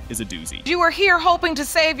revelation is a doozy. You are here hoping to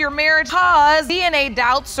save your marriage because DNA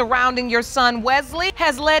doubts surrounding your son Wesley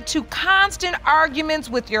has led to constant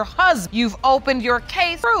arguments with your husband. You've opened your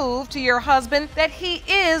case, prove to your husband that he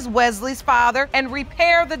is Wesley's father, and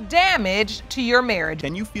repair the damage to your marriage.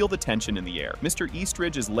 Can you feel the tension in the air? Mr.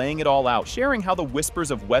 Eastridge is laying it all out, sharing how the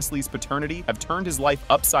whispers of Wesley's paternity have turned his life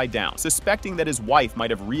upside down, suspecting that his wife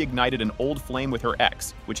might have reignited an old flame with her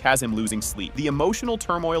ex, which has him losing sleep. The emotional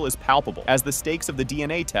turmoil is palpable, as the stakes of the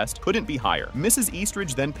DNA test couldn't be higher. Mrs.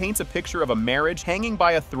 Eastridge then paints a picture of a marriage hanging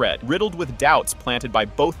by a thread, riddled with doubts planted by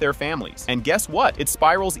both their families. And guess what? It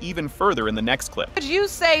spirals even further in the next clip. You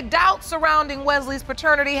say doubts surrounding Wesley's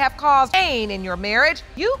paternity have caused pain in your marriage.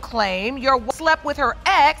 You claim your wife slept with her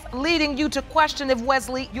ex, leading you to question if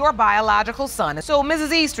Wesley your biological son is. So,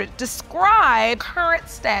 Mrs. Eastridge, describe current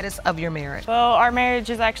status of your marriage. Well, our marriage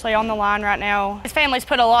is actually on the line right now. His family's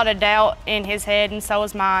put a lot of doubt in his head, and so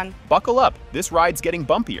is mine. Buckle up. This ride's getting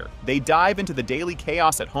bumpier. They dive into the daily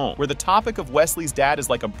chaos at home, where the topic of Wesley's dad is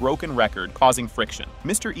like a broken record, causing friction.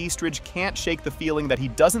 Mr. Eastridge can't shake the feeling that he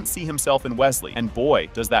doesn't see himself in Wesley, and boy,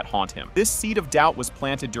 does that haunt him. This seed of doubt was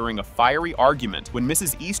planted during a fiery argument when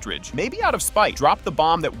Mrs. Eastridge, maybe out of spite, dropped the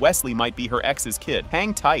bomb that Wesley might be her ex's kid.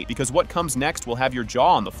 Hang tight, because what comes next will have your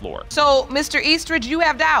jaw on the floor. So, Mr. Eastridge, you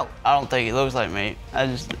have doubt? I don't think he looks like me.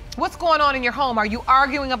 What's going on in your home? Are you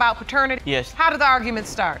arguing about paternity? Yes. How did the argument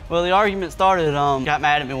start? Well, the argument started, got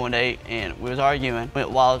mad at me one day, and we was arguing.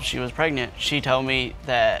 While she was pregnant, she told me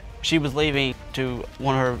that she was leaving to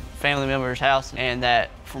one of her family members' house, and that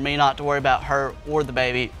for me not to worry about her or the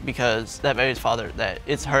baby because that baby's father, that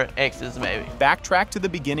it's her ex's baby. Backtrack to the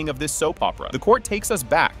beginning of this soap opera. The court takes us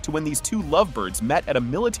back to when these two lovebirds met at a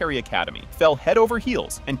military academy, fell head over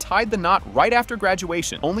heels, and tied the knot right after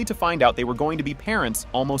graduation, only to find out they were going to be parents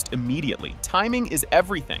almost immediately. Timing is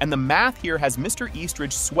everything, and the math here has Mr.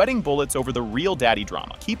 Eastridge sweating bullets over the real daddy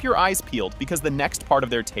drama. Keep your eyes peeled, because the next part of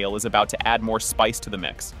their tale is about to add more spice to the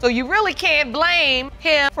mix. So you really can't blame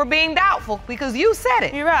him for being doubtful, because you said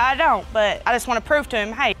it. You're right, I don't, but I just want to prove to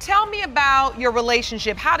him, hey. Tell me about your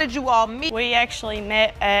relationship. How did you all meet? We actually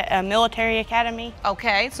met at a military academy.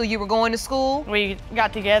 Okay, so you were going to school? We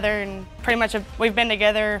got together and pretty much we've been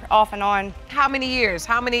together off and on. How many years?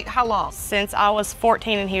 How long? Since I was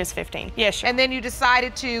 14 and he was 15. Yes, Your Honor. And then you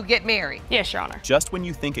decided to get married? Yes, Your Honor. Just when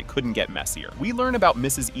you think it couldn't get messier, we learn about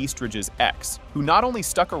Mrs. Eastridge's ex, who not only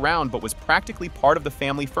stuck around but was practically part of the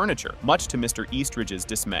family furniture, much to Mr. Eastridge's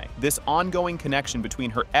dismay. This ongoing connection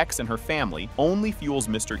between her ex and her family only fuels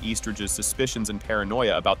Mr. Eastridge's suspicions and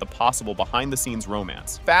paranoia about the possible behind-the-scenes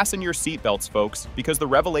romance. Fasten your seatbelts, folks, because the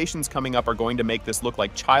revelations coming up are going to make this look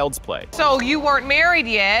like child's play So you weren't married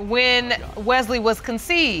yet when Wesley was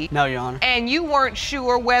conceived. No, Your Honor. And you weren't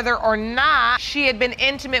sure whether or not she had been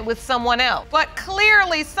intimate with someone else. But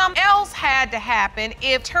clearly something else had to happen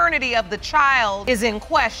if paternity of the child is in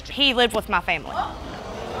question. He lived with my family.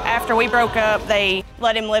 After we broke up, they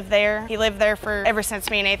let him live there. He lived there ever since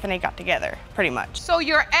me and Anthony got together, pretty much. So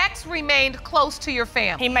your ex remained close to your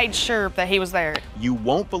family? He made sure that he was there. You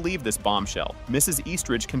won't believe this bombshell. Mrs.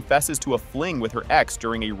 Eastridge confesses to a fling with her ex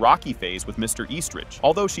during a rocky phase with Mr. Eastridge,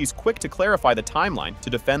 although she's quick to clarify the timeline to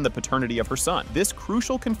defend the paternity of her son. This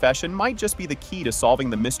crucial confession might just be the key to solving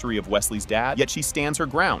the mystery of Wesley's dad, yet she stands her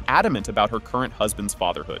ground, adamant about her current husband's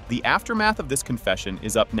fatherhood. The aftermath of this confession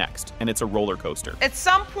is up next, and it's a roller coaster. At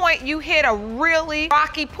some point, you hit a really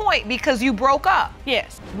rocky point because you broke up.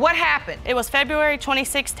 Yes. What happened? It was February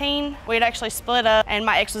 2016. We had actually split up, and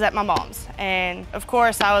my ex was at my mom's. And of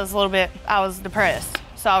course, I was depressed.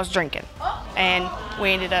 So I was drinking. And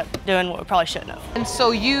we ended up doing what we probably shouldn't have. And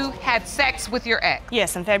so you had sex with your ex?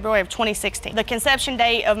 Yes, in February of 2016. The conception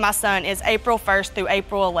date of my son is April 1st through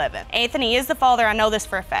April 11th. Anthony is the father, I know this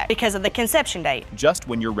for a fact, because of the conception date. Just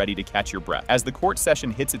when you're ready to catch your breath. As the court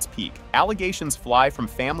session hits its peak, allegations fly from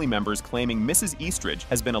family members claiming Mrs. Eastridge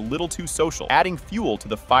has been a little too social, adding fuel to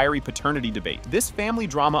the fiery paternity debate. This family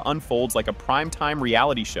drama unfolds like a primetime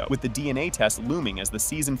reality show, with the DNA test looming as the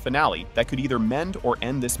season finale that could either mend or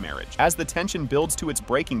end this marriage. As the tension builds to its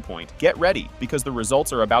breaking point, get ready, because the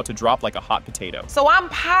results are about to drop like a hot potato. So I'm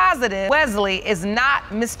positive Wesley is not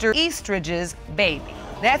Mr. Eastridge's baby.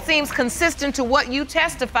 That seems consistent to what you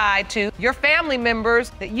testified to your family members,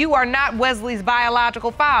 that you are not Wesley's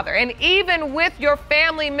biological father. And even with your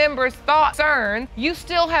family members' thoughts concerned, you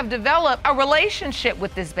still have developed a relationship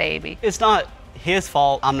with this baby. It's not his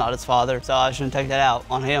fault. I'm not his father, so I shouldn't take that out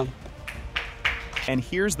on him. And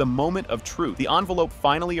here's the moment of truth. The envelope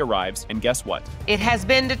finally arrives, and guess what? It has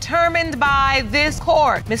been determined by this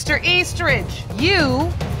court. Mr. Eastridge,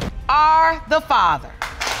 you are the father.